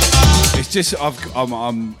 It's just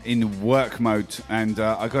I'm in work mode and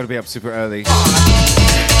I got to be up super early.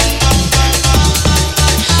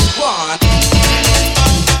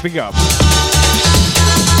 Big up.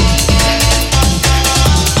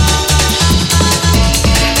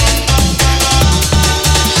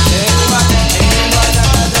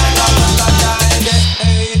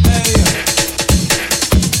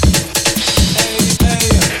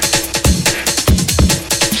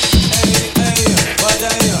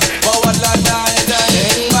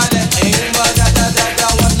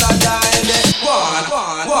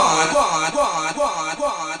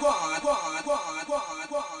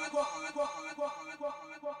 Go on.